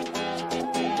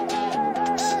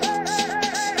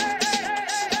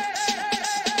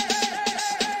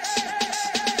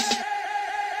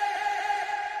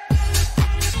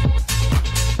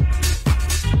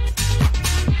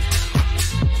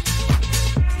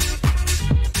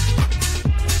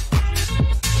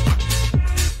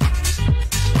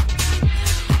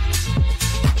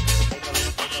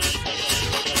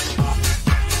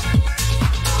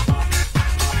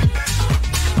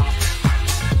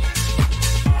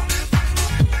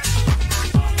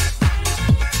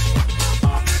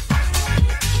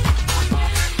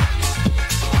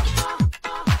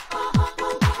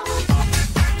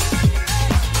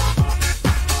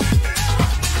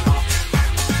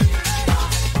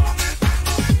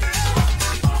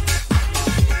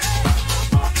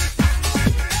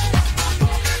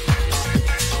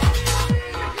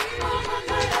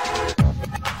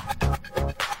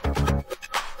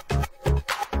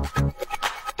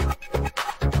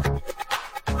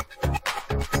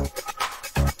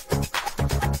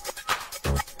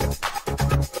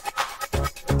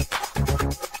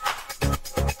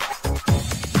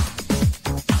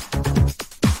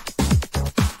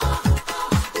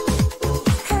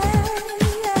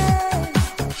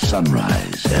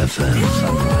 Sunrise FM.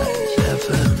 Sunrise FM.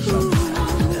 Sunrise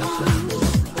FM.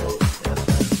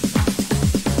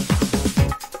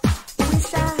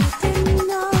 Wish I didn't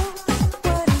know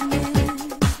what it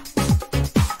meant.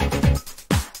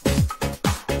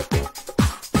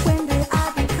 When did I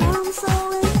become so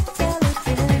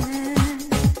intelligent?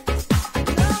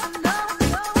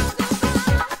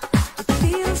 It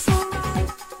feels so right,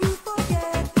 you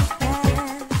forget the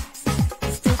past.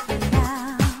 It's different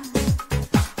now.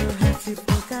 Perhaps you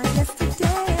forgot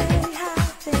yesterday how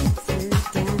things went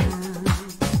down.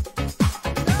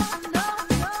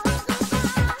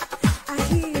 I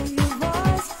hear your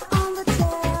voice on the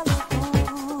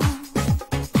telephone.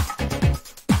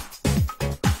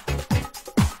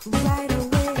 Right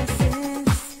away I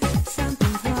sense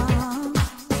something's wrong.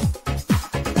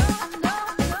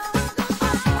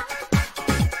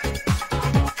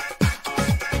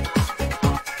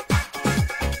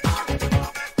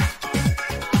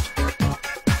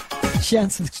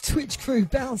 Shout to the Twitch crew,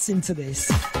 bounce into this.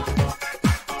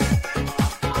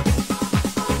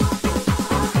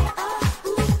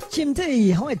 Jim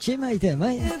D, hi Jim, how you doing,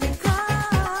 mate?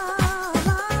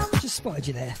 Just spotted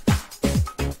you there.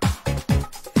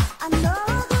 I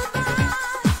know goodbye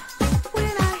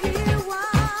when I hear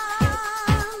one.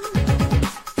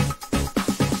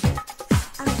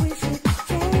 I wish it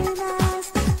came as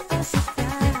a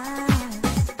surprise.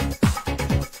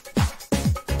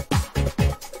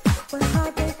 But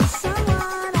heartbreak is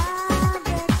someone I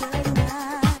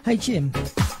recognize. Hey Jim,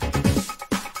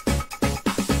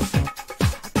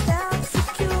 Felt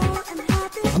secure and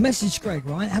happy. I messaged Greg,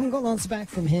 right? I haven't got an answer back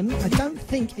from him. I don't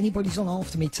think anybody's on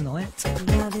after me tonight.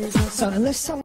 Love is a So unless someone